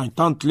mill-oħrajn,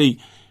 tant li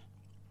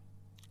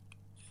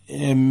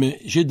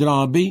xi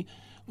drabi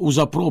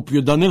uża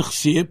propju dan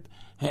il-ħsieb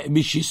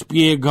biex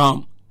jispjega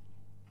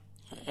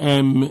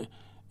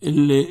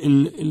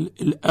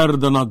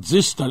l-erda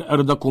nazista,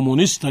 l-erda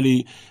komunista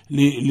li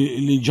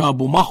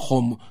ġabu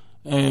magħhom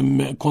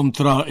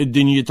kontra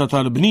id-dinjità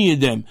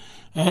tal-bniedem,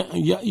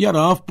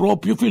 jaraf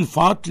propju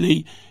fil-fatt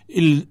li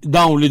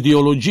dawn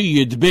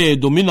l-ideoloġiji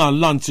tbedu minn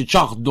Alla anzi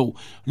ċaħdu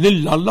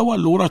lill-Alla u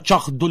allura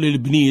ċaħdu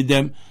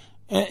lill-bniedem.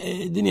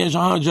 Din hija xi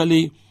ħaġa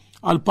li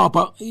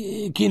għall-Papa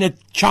kienet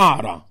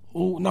ċara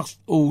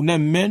u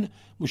nemmen,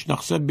 mhux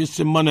naħseb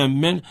biss imma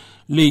nemmen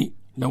li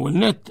l-ewwel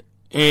nett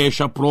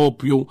exa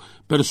propju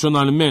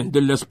personalment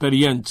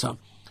dell-esperjenza,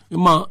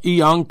 imma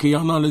hija anki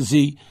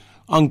analiżi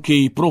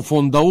anki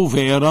profonda u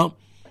vera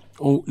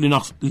u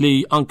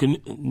li anki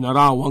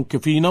naraw anki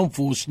fina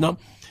nfusna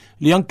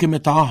li anki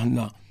meta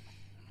aħna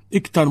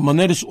iktar ma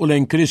nersqu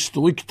lejn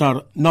Kristu, iktar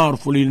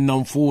narfu lilna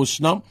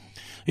nfusna,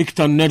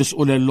 iktar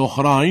nersqu lejn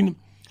l-oħrajn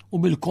u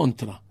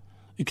bil-kontra,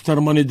 iktar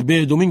ma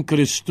nitbedu minn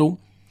Kristu,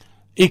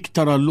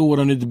 iktar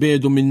allura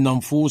nitbedu minna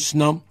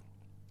nfusna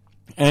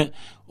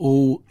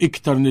u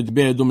iktar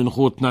nitbedu minn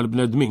ħutna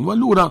l-bnedmin. U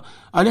allura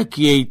għalhekk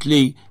jgħid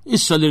li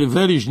issa li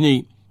l-Verġni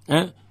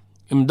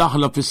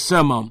imdaħla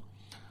fis-sema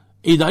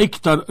ida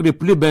iktar rib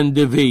liben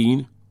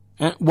divin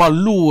u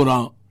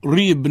allura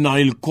ribna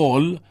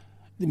il-koll,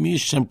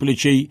 mhijiex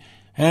sempliċi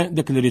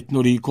dak li rid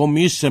nurikom,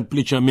 mhijiex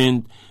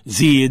sempliċement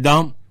żieda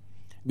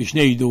biex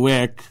ngħidu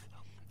hekk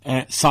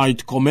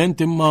side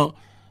comment, imma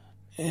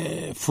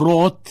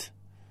frott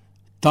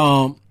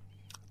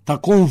ta'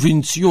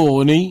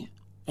 konvinzjoni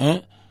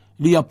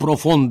li hija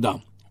profonda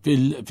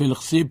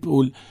fil-ħsieb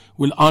u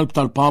l-qalb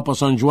tal-Papa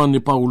San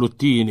Giovanni Pawlu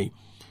T-tieni.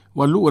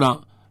 U allura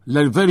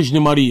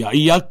l-Verġni Marija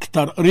hija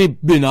aktar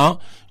qrib bina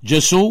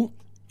Ġesu,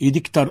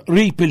 iktar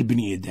qrib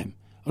il-bniedem,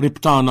 qrib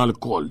tagħna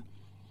l-koll.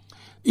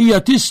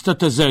 Hija tista'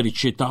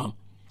 teżerċita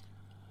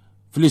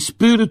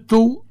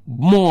fl-ispirtu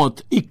b'mod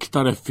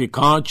iktar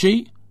effikaċi,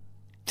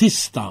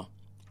 tista'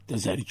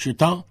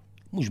 teżerċita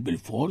mhux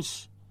bil-fors,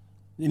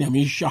 din hija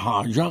mhix xi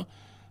ħaġa,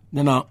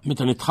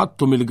 meta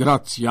nitħattu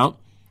mill-grazzja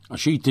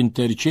għax hi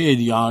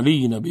tinterċedi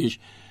għalina biex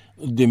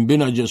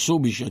dimbina Ġesu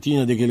biex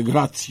jagħtina dik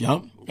il-grazzja,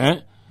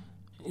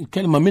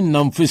 il-kelma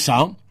minna nfisha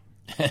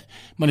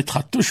ma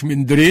nitħattux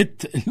minn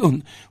dritt,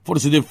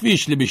 forsi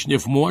diffiċli biex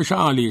nifhmu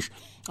għaliex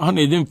aħna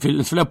qegħdin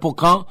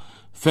fl-epoka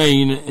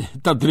fejn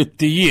ta'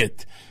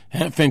 drittijiet,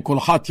 fejn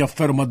kulħadd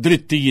jafferma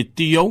d-drittijiet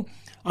tiegħu,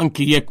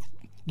 anki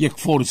jekk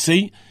forsi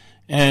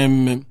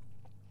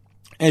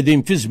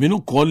qegħdin fi żmien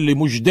ukoll li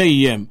mhux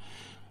dejjem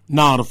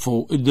narfu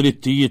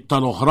id-drittijiet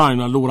tal-oħrajn,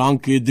 allura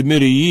anki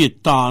d-dmirijiet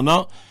tagħna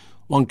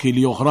u anki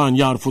li oħrajn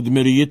jarfu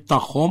d-dmirijiet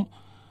tagħhom,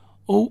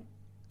 u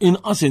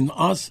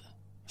inqas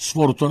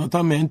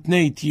sfortunatament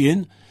ngħid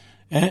jien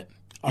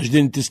għax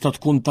din tista'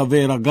 tkun ta'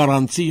 vera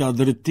garanzija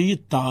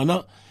drittijiet tagħna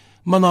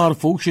ma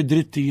narfux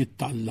id-drittijiet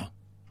tagħna.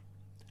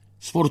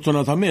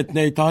 Sfortunatament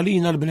ngħid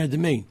għalina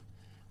l-bnedmejn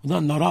u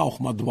dan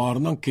narawh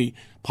madwarna anki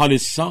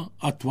bħalissa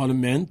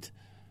attwalment,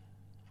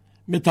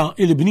 meta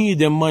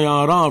il-bniedem ma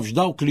jarafx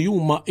dawk li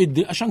huma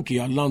għax anki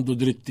Alla għandu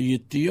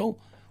drittijiet tiegħu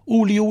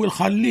u li hu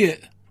l-ħallieq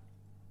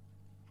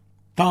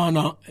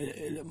tagħna,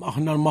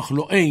 aħna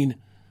l-maħluqejn,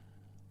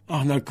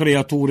 aħna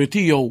l-kreaturi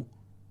tiegħu,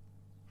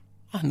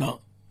 aħna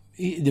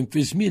qegħdin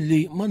fi żmien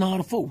li ma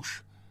narfux.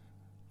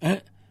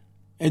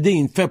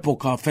 Qegħdin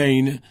f'epoka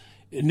fejn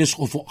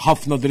nisqu fuq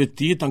ħafna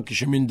drittijiet, anki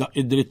xi minn daq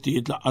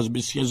id-drittijiet laqqas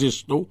biss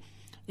jeżistu,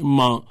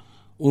 imma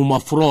huma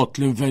frott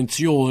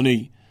l-invenzjoni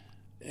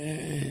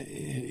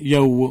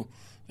jew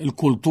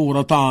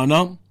il-kultura tagħna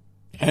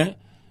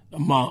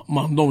ma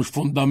m'għandhomx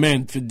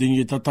fundament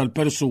fid-dinjità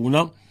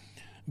tal-persuna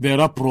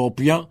vera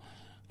propja,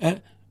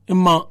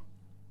 imma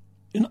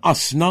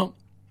inqasna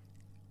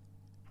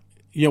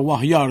jew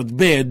aħjar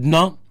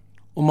tbedna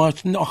u ma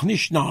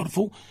aħniex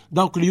narfu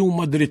dawk li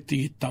huma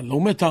drittijiet tal-Alla.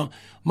 U meta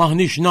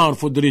maħniex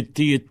narfu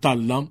drittijiet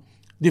tal-Alla,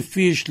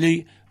 diffiċli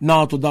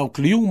nagħtu dawk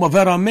li huma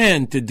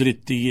verament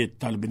id-drittijiet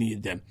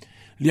tal-bniedem,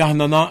 li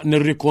aħna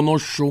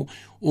nirrikonoxxu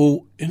u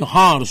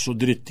nħarsu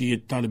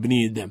drittijiet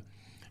tal-bniedem.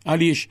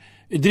 Għaliex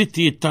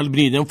id-drittijiet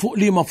tal-bniedem fuq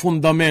liema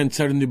fundament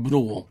ser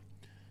nibnuhom.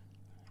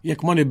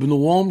 Jekk ma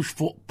nibnuhomx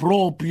fuq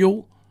propju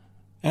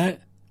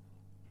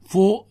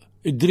fuq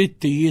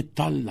id-drittijiet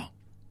tal-Alla.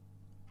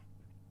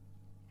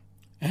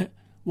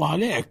 U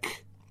għalhekk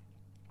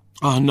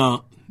aħna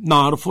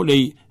narfu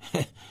li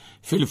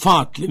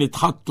fil-fatt li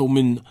nitħattu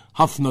minn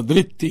ħafna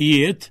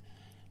drittijiet,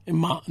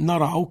 imma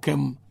naraw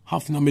kemm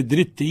ħafna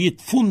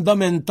mid-drittijiet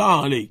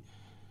fundamentali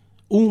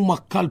huma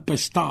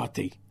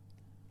kkalpestati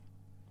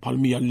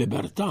bħal-mija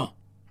l-libertà.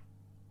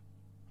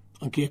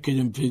 Anki jekk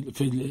kien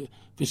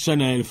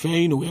fis-sena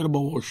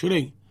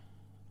 2024.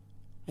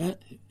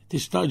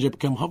 Tistaġeb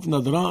kemm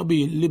ħafna drabi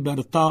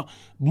l-libertà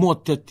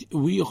b'mod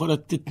ieħor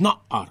qed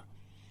titnaqqar.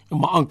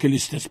 Imma anke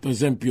l-istess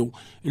pereżempju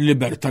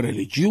l-libertà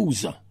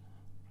reliġjuża.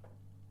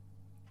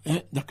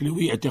 Dak li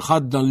wieħed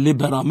iħaddan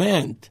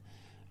liberament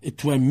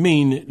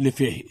it-twemmin li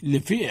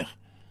fih.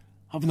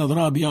 Ħafna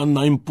drabi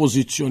għandna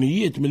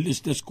impożizzjonijiet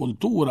mill-istess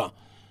kultura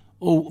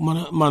u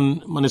ma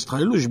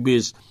nistħallux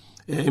biss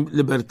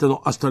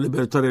nuqqas ta'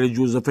 libertà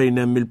reliġjuża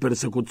fejn hemm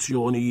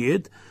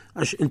il-persekuzzjonijiet,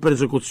 għax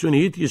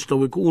il-persekuzzjonijiet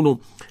jistgħu jkunu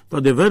ta'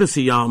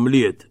 diversi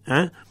għamliet.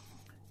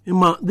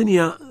 Imma din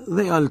hija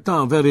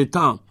realtà,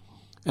 verità.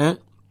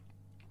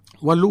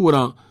 U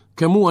allura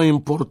kemm huwa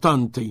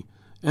importanti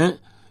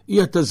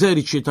hija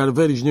teżerċita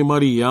l-Verġni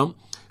Marija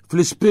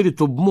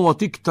fl-ispiritu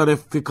b'mod iktar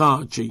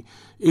effikaċi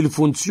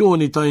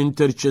il-funzjoni ta'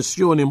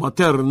 interċessjoni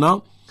materna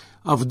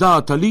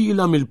afdata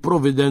lilha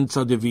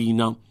mill-providenza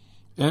divina.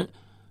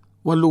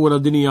 U allura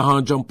din hija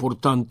ħaġa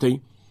importanti.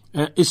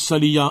 Issa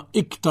li hija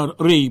iktar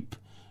qrib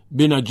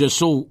bina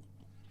Ġesu,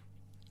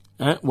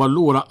 u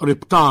allura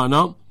qrib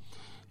tagħna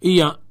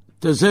hija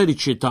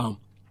teżerċita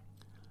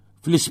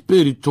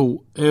fl-ispiritu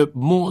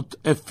b'mod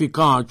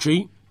effikaċi,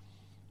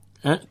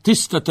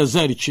 tista'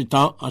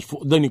 teżerċita għax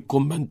fuq dan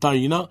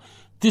ikkummentajna,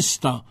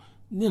 tista'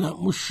 nina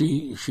mhux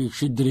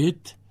xi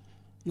dritt,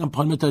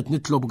 bħal meta qed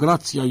nitlob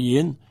grazzja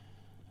jien,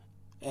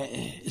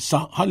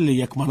 issa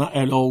ħalli jekk ma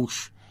naqelgħux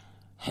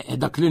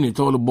dak li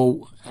nitolbu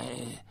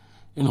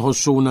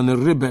inħossuna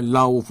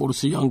nirribellaw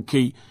forsi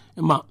anki,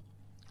 imma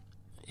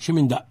xi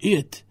minn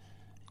daqqiet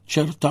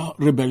ċerta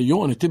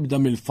ribellioni tibda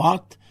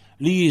mill-fatt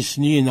li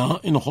jisnina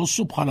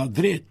inħossu bħala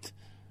dritt,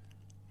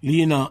 li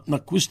jiena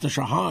nakkwista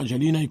xi ħaġa,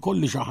 li jiena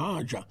jkolli xi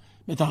ħaġa,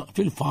 meta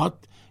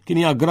fil-fatt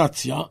kien hija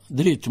grazzja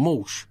dritt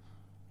mhux.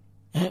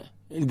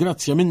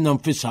 Il-grazzja minnha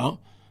nfisha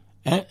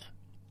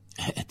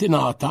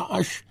tingħata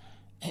għax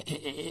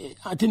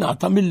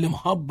tingħata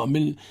mill-imħabba,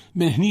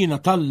 mill-ħnina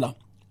tal-Alla,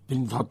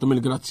 nitħattu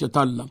mill-grazzja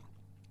tal-Alla.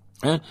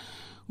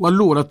 U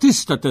allura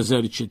tista'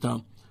 teżerċita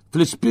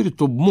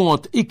fl-ispiritu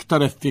b'mod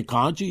iktar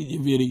effikaċi,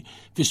 jiġifieri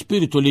fi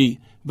spiritu li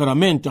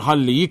verament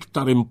ħalli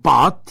iktar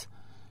impatt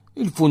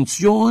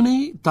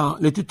il-funzjoni ta'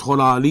 li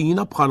tidħol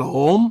għalina bħala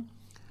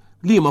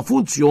li ma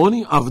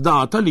funzjoni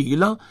afdata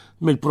lila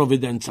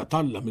mill-providenza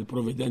tal-Alla,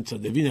 mill-providenza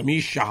divina.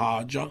 Mhix xi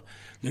ħaġa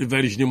li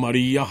l-Verġni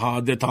Marija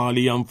ħadet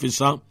għalija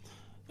nfisha,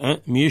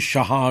 mhix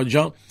xi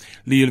ħaġa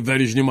li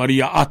l-Verġni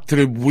Marija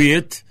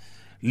attribwiet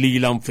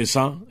lilha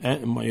nfisha,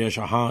 imma hija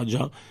xi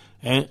ħaġa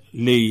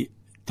li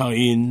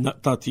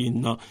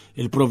tatina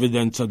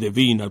il-providenza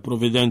divina,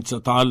 il-providenza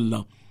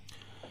tal-Alla.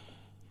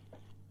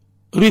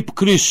 Rib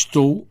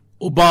Kristu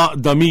u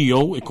baqda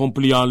miegħu,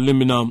 ikompli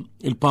għallimna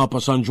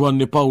il-Papa San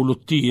Giovanni Paolo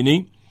II,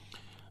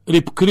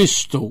 rib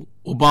Kristu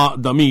u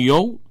baqda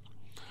miegħu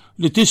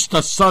li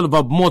tista'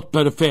 ssalva b'mod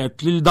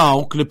perfett lil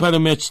dawk li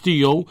permezz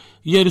tiegħu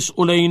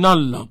jersqu lejn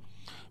Alla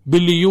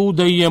billi hu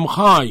dejjem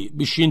ħaj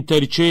biex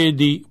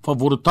jinterċedi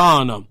favur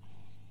tagħna.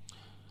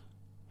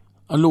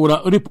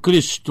 Allura rib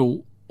Kristu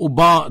u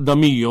baqda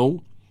miegħu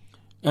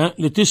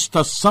li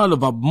tista'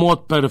 ssalva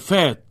b'mod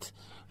perfett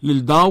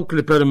lil dawk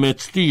li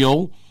permezz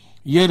tiegħu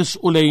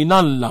jersqu lejn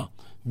Alla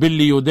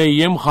billi hu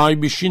dejjem ħaj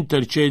biex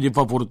jinterċedi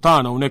favur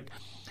tagħna.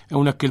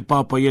 Hawnhekk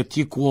il-Papa qed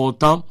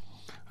jikkwota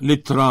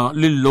littra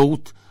lil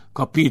Lut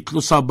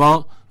kapitlu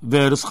 7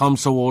 vers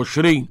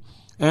 25.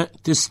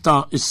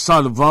 Tista'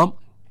 issalva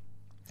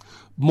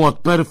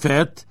b'mod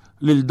perfett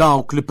lil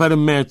dawk li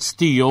permezz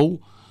tiegħu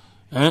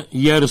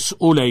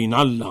jersqu lejn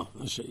Alla.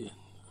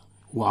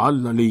 U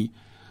Alla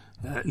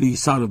li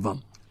salva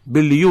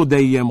billi hu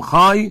dejjem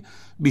ħaj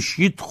biex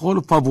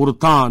jidħol favur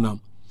tagħna.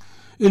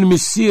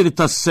 Il-missier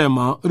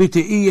tas-sema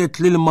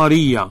ritiqiet lil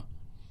Marija,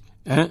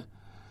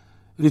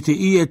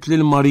 ritiqiet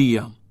lil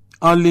Marija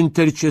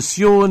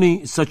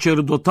għall-interċessjoni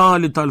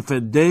saċerdotali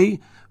tal-feddej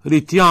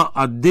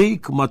ritjaqad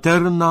dejk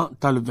materna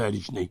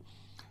tal-Verġni.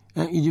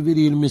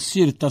 Jiġifieri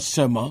il-missier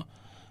tas-sema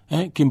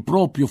kien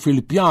propju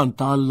fil-pjan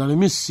ta' Alla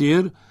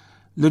l-missier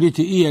li rrid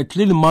iqiegħed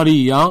lil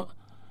Marija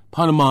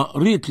bħalma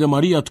rrid li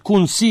Marija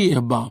tkun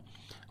sieħba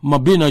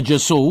ma' bina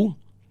Ġesu,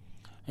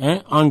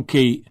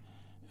 anki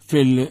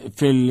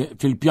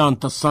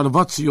fil-pjan tas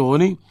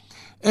salvazzjoni,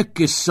 hekk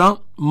issa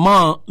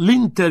ma'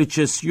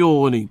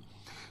 l-interċessjoni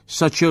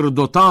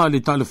saċerdotali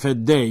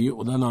tal-feddej,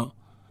 u dana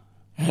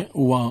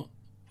huwa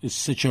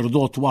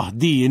s-saċerdot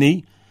waħdini,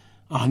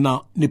 aħna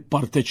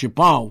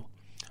nipparteċipaw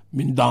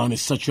minn dan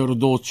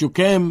is-saċerdozju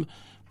kemm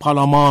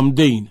bħala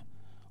mamdin,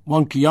 u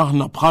anki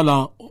aħna bħala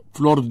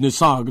fl-ordni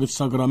sagri,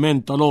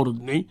 s-sagrament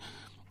tal-ordni,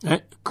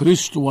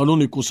 Kristu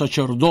għal-uniku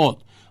saċerdot,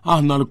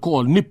 aħna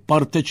l-kol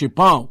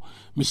nipparteċipaw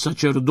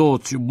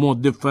mis-saċerdozju b'mod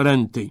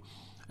differenti,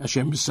 għax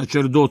hemm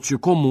is-saċerdozju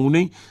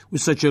komuni u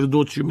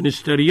s-saċerdozju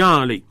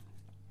ministerjali.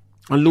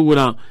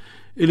 Allura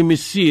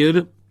il-missier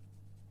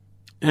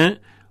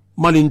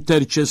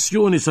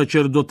mal-interċessjoni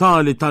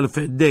saċerdotali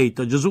tal-feddej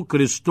ta' Ġesu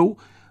Kristu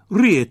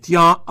ried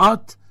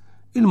jaqgħad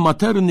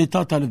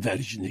il-maternità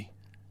tal-Verġni.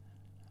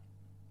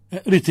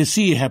 Ried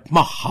isieħeb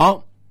magħha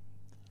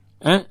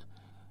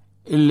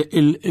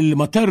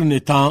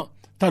il-maternità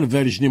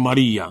tal-Verġni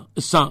Marija.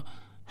 Issa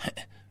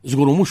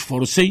żguru mhux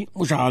forsi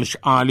mhux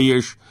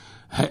għaliex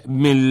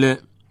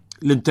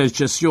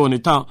mill-interċessjoni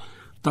ta'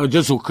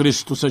 Ġesu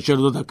Kristu,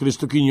 saċerdota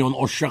Kristu kien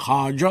jonqos xi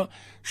ħaġa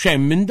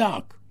xemm minn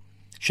dak.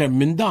 Xemm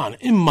minn dan,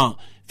 imma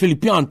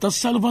fil-pjan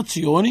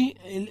tas-salvazzjoni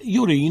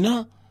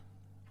jurina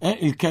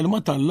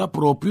il-kelma talla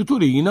propju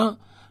turina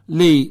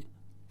li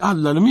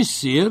Alla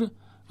l-missier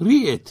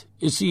ried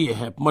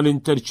isieħeb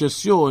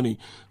mal-interċessjoni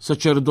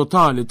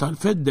saċerdotali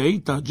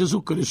tal-feddej ta'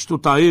 Ġesu Kristu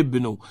ta'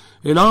 ibnu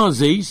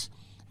il-għażiż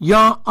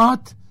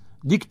jaqgħad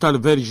dik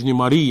tal-Verġni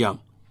Marija,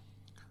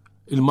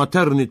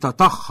 il-maternità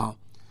tagħha.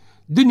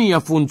 Din hija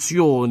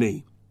funzjoni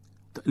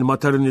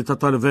il-maternità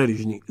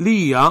tal-Verġni li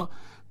hija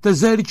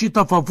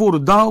teżerċita favur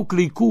dawk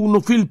li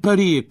jkunu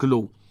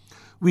fil-periklu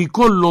u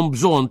jkollhom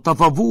bżonn ta'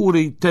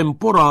 favuri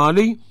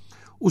temporali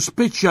u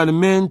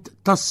speċjalment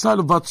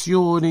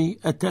tas-salvazzjoni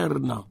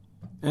eterna.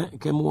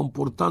 Kemm huwa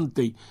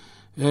importanti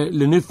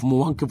li nifmu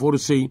anke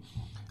forsi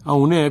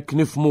hawnhekk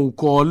nifmu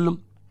wkoll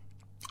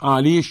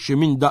għaliex xi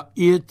minn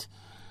daqqiet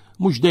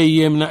mhux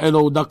dejjem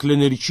naqilgħu dak li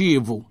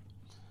nirċievu.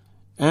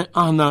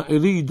 Aħna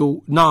rridu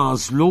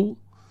nażlu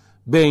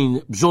bejn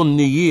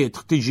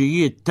bżonnijiet,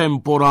 ħtiġijiet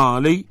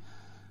temporali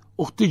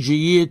u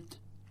ħtiġijiet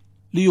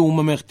li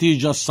huma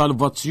meħtieġa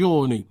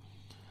s-salvazzjoni.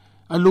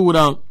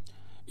 Allura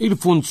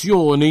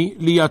il-funzjoni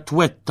li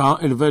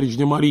jatwetta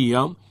il-Verġni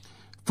Marija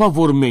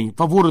favur min?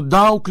 Favur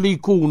dawk li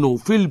jkunu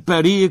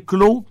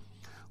fil-periklu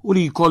u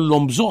li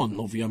jkollhom bżonn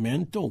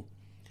ovvjament.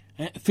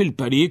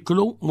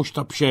 Fil-periklu mhux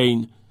ta'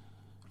 bxejn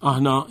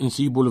aħna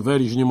nsibu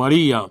l-Verġni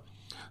Marija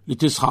li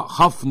tisħaq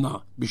ħafna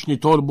biex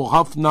nitolbu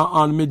ħafna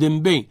għal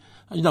midinbejn,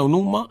 għax dawn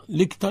huma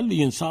l-iktar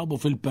li jinsabu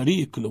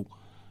fil-periklu.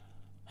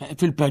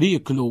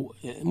 Fil-periklu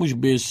mhux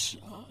biss,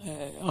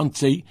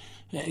 anzi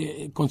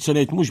kont se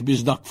ngħid mhux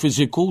biss dak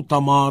fiżiku ta'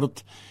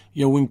 mart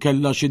jew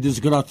inkella xi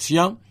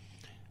disgrazzja,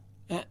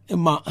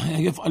 imma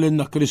kif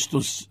qalilna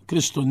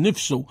Kristu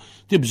nnifsu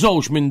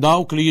tibżgħux minn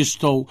dawk li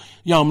jistgħu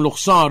jagħmlu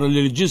ħsara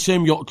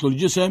lill-ġisem, joqtlu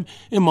l-ġisem,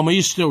 imma ma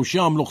jistgħux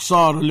jagħmlu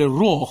ħsara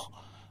lir-ruħ.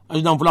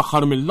 Għax dan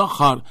fl-aħħar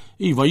mill-aħħar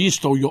iva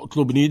jistgħu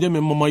joqtlu bniedem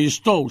imma ma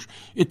jistgħux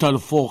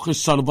italfuh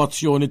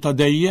is-salvazzjoni ta'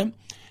 dejjem.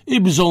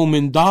 Ibżgħu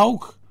minn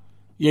dawk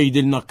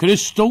jgħidilna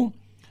Kristu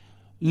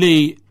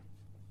li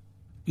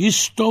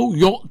jistgħu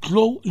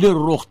joqtlu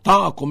lir-ruħ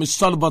tagħkom,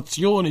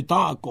 is-salvazzjoni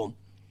tagħkom.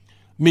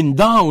 Minn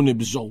dawn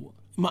ibżgħu.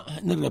 Ma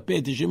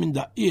nirrepeti xi minn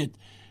daqqiet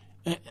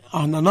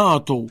aħna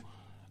nagħtu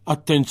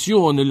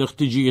attenzjoni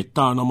l-ħtiġijiet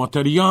tagħna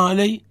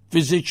materjali,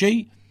 fiżiċi,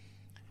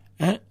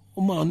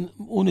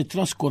 u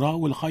nittraskuraw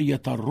il-ħajja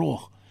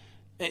tar-ruħ.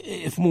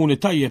 Ifmuni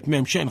tajjeb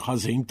m'hemm xejn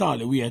ħażin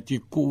tali wieħed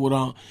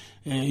jikkura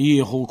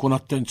jieħu jkun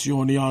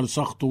attenzjoni għal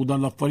saħħtu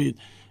dan l-affarijiet.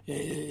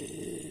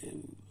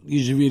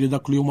 Jiġifieri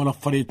dak li huma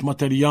l-affarijiet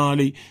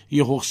materjali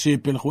jieħu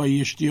ħsieb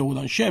il-ħwejjex tiegħu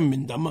dan xemm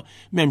minn dan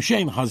m'hemm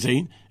xejn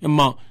ħażin,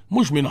 imma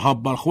mhux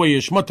minħabba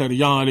l-ħwejjex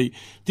materjali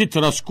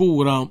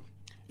titraskura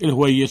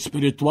il-ħwejjeġ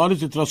spiritwali,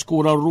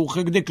 titraskura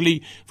r-ruħek dik li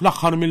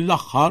fl-aħħar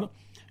mill-aħħar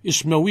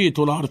ismewiet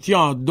u l-art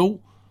jgħaddu,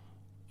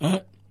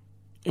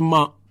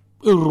 imma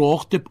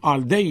ir-ruħ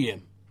tibqa'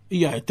 dejjem,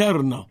 hija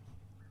eterna.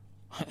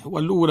 U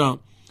allura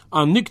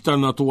għan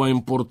iktar nagħtuha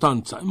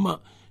importanza, imma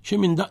xi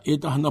minn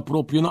daqqiet aħna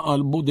propju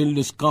naqalbu din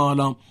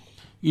l-iskala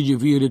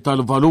jiġifieri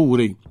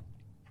tal-valuri.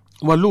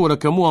 U allura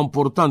kemm huwa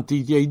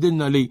importanti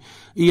jgħidilna li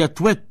hija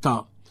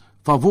twetta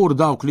favur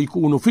dawk li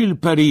jkunu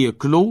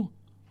fil-periklu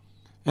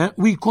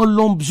u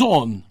jkollhom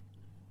bżonn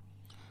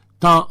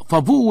ta'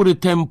 favuri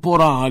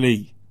temporali.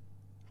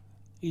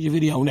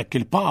 Jiġifieri hawnhekk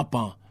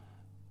il-Papa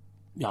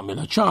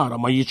jagħmilha ċara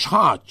ma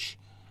jiċħadx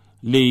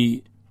li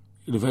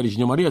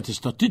l-Verġni Marija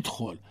tista'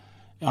 tidħol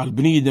għal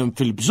bniedem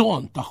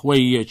fil-bżonn ta'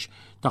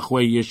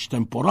 ħwejjeġ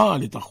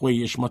temporali, ta'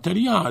 ħwejjeġ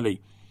materjali,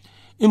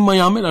 imma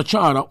jagħmilha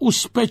ċara u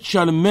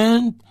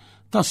speċjalment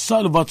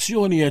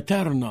tas-salvazzjoni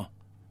eterna.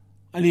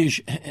 Għaliex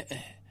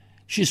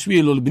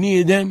x'iswielu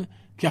l-bniedem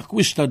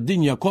kjakwista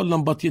d-dinja kollha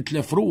mbagħad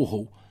jitlef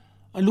ruħu.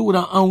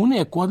 Allura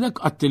hawnhekk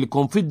għalhekk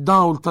għattilkom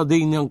fid-dawl ta'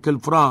 din anke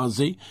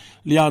l-frażi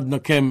li għadna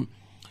kemm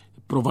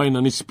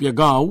provajna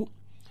nispjegaw,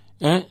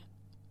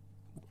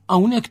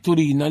 hawnhekk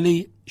turina li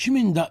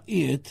x'minn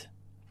daqqiet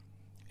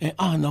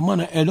aħna ma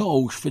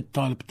neqelgħux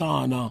fit-talb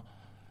tagħna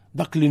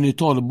dak li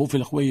nitolbu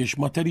fil-ħwejjeġ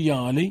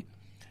materjali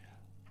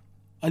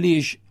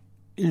għaliex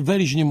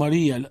il-Verġni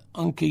Marija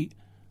anki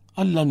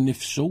Alla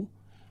nnifsu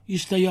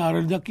jista' jara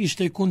dak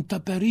jista' jkun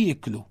ta'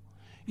 periklu,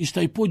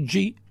 jista'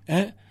 jpoġġi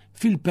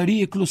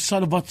fil-periklu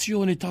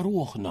s-salvazzjoni ta'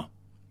 ruħna.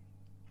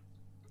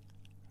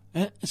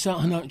 Sa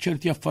aħna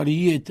ċerti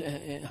affarijiet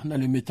aħna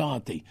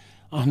limitati,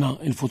 aħna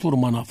il-futur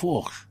ma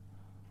nafuħx.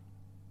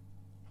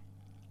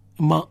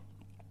 Ma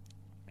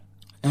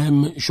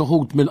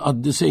xoħut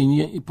mill-qaddisejn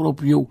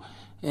propju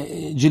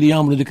ġili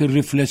jagħmlu dik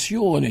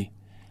ir-riflessjoni.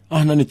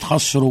 Aħna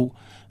nitħassru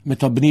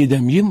meta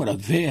bniedem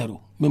jimrad veru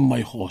minn ma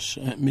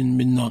jħoss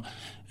minna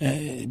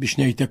biex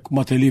ngħidlek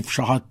ma telif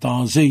xi ħadd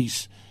ta' żejs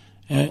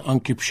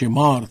anki b'xi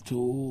mart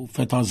u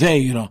feta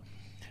żejra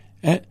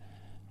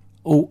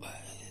u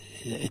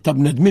ta'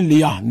 bnedmin li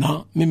aħna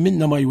minn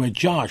minna ma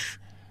jweġġax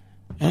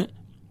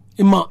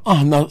imma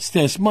aħna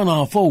stess ma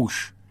nafux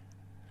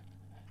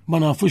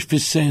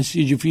fis-sens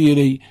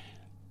jiġifieri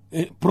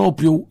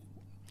propju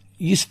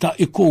jista'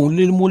 ikun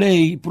li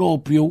l-mulej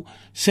propju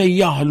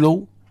sejjaħlu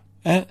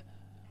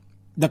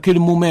dak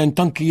il-mument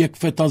anki jekk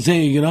feta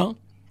żejra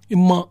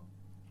imma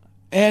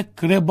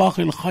hekk rebaħ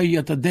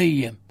il-ħajja ta'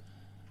 dejjem.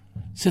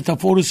 Seta'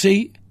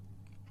 forsi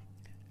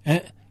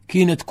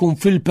kienet tkun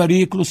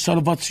fil-periklu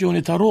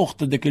s-salvazzjoni ta' ruħ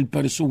ta' dik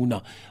il-persuna.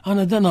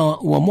 Għana dana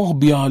huwa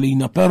moħbi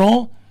għalina, però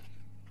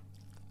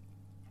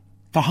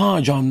ta'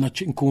 ħaġa għandna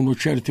nkunu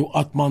ċerti u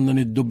qatt m'għandna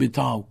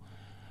niddubitaw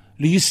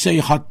li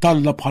jissejħa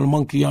talla bħal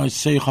manki hija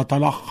s-sejħa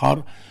tal-aħħar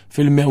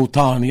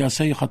fil-mewtani hija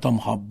sejħa ta'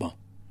 mħabba.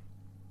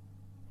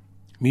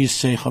 Mi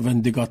jissejħa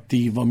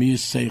vendigattiva, mi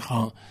jissejħa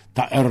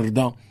ta'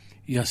 erda,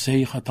 hija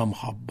sejħa ta'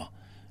 mħabba.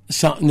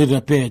 Sa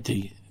nirrepeti,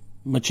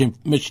 ma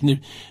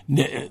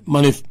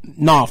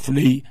naf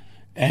li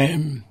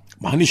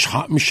mhix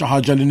xi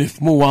ħaġa li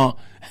nifmuha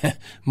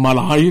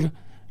malajr,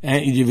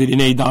 jiġifieri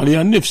ngħidha li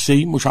għan-nifsi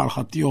mhux għal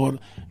ħadd ieħor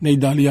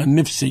ngħidha li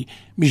għan-nifsi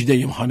mhix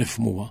dejjem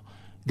ħanifmuha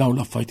dawn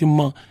l-affarijiet.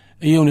 Imma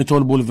ejjew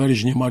nitolbu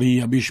l-Verġni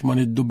Marija biex ma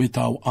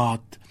niddubitaw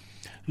qatt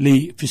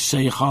li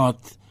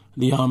fis-sejħat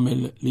li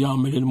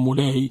jagħmel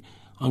il-mulej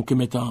anke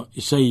meta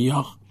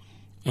jsejjaħ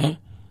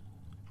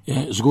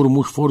żgur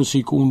mhux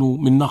forsi jkunu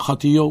min-naħa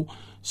tiegħu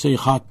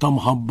sejħat ta'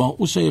 mħabba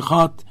u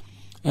sejħat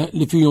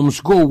li fihom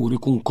żgur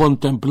ikun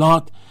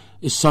kontemplat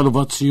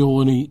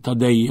is-salvazzjoni ta'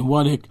 dejjem.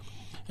 Għalhekk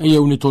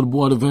ejjew nitolbu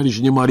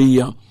għall-Verġni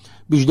Marija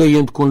biex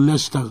dejjem tkun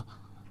lesta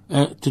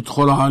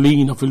tidħol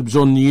għalina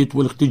fil-bżonnijiet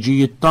u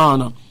l-ħtiġijiet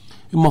tagħna,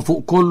 imma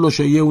fuq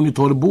kollox ejjew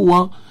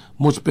nitolbuha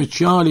mod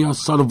speċjali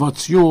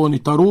għas-salvazzjoni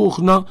ta'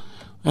 ruħna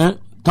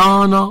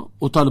tagħna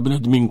u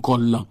tal-bnedmin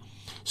kollha.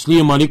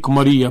 Slima lik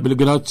Marija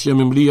bil-grazzja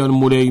mimlija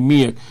l-mulej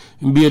miegħek,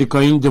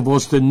 imbierka inti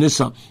fost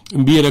in-nisa,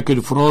 imbierek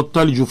il-frott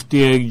tal-ġuf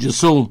tiegħek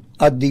Ġesu.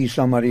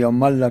 Qaddisa Marija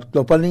Malla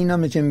tlopalina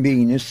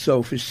mitimbin issa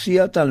u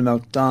fis-sija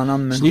tal-mewt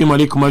tagħna. Slima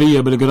lik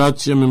Marija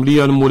bil-grazzja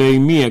mimlija l-mulej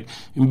miegħek,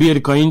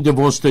 imbierka inti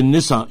fost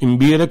in-nisa,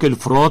 imbierek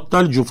il-frott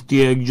tal-ġuf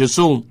tiegħek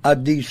Ġesu.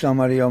 Qaddisa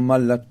Marija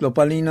Malla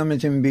tlopalina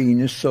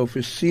mitimbin issa u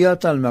fis-sija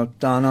tal-mewt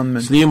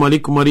tagħna. Slima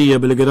lik Marija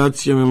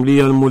bil-grazzja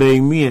mimlija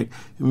l-mulej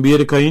miegħek,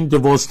 imbierka inti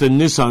fost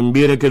in-nisa,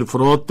 imbierek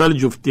il-frott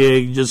tal-ġuf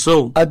tiegħek Ġesu.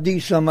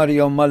 Qaddisa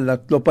Marija Malla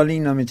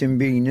tlopalina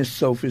mitimbin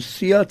issa u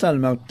fis-sija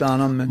tal-mewt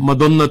tagħna.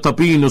 Madonna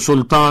Tapinu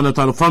Sultana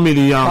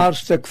tal-familja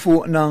ħarstek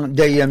fuqna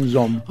dejjem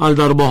żomm. Għal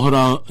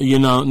darboħra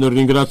jiena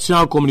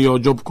nirringrazzjakom li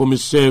joġobkom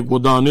issegwu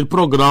dan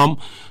il-programm,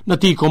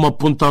 natikom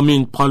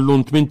appuntament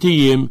bħall-lunt minn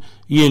tijiem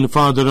jien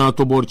Fader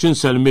Natu Borċin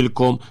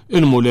selmilkom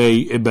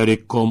il-mulej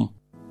iberikkom.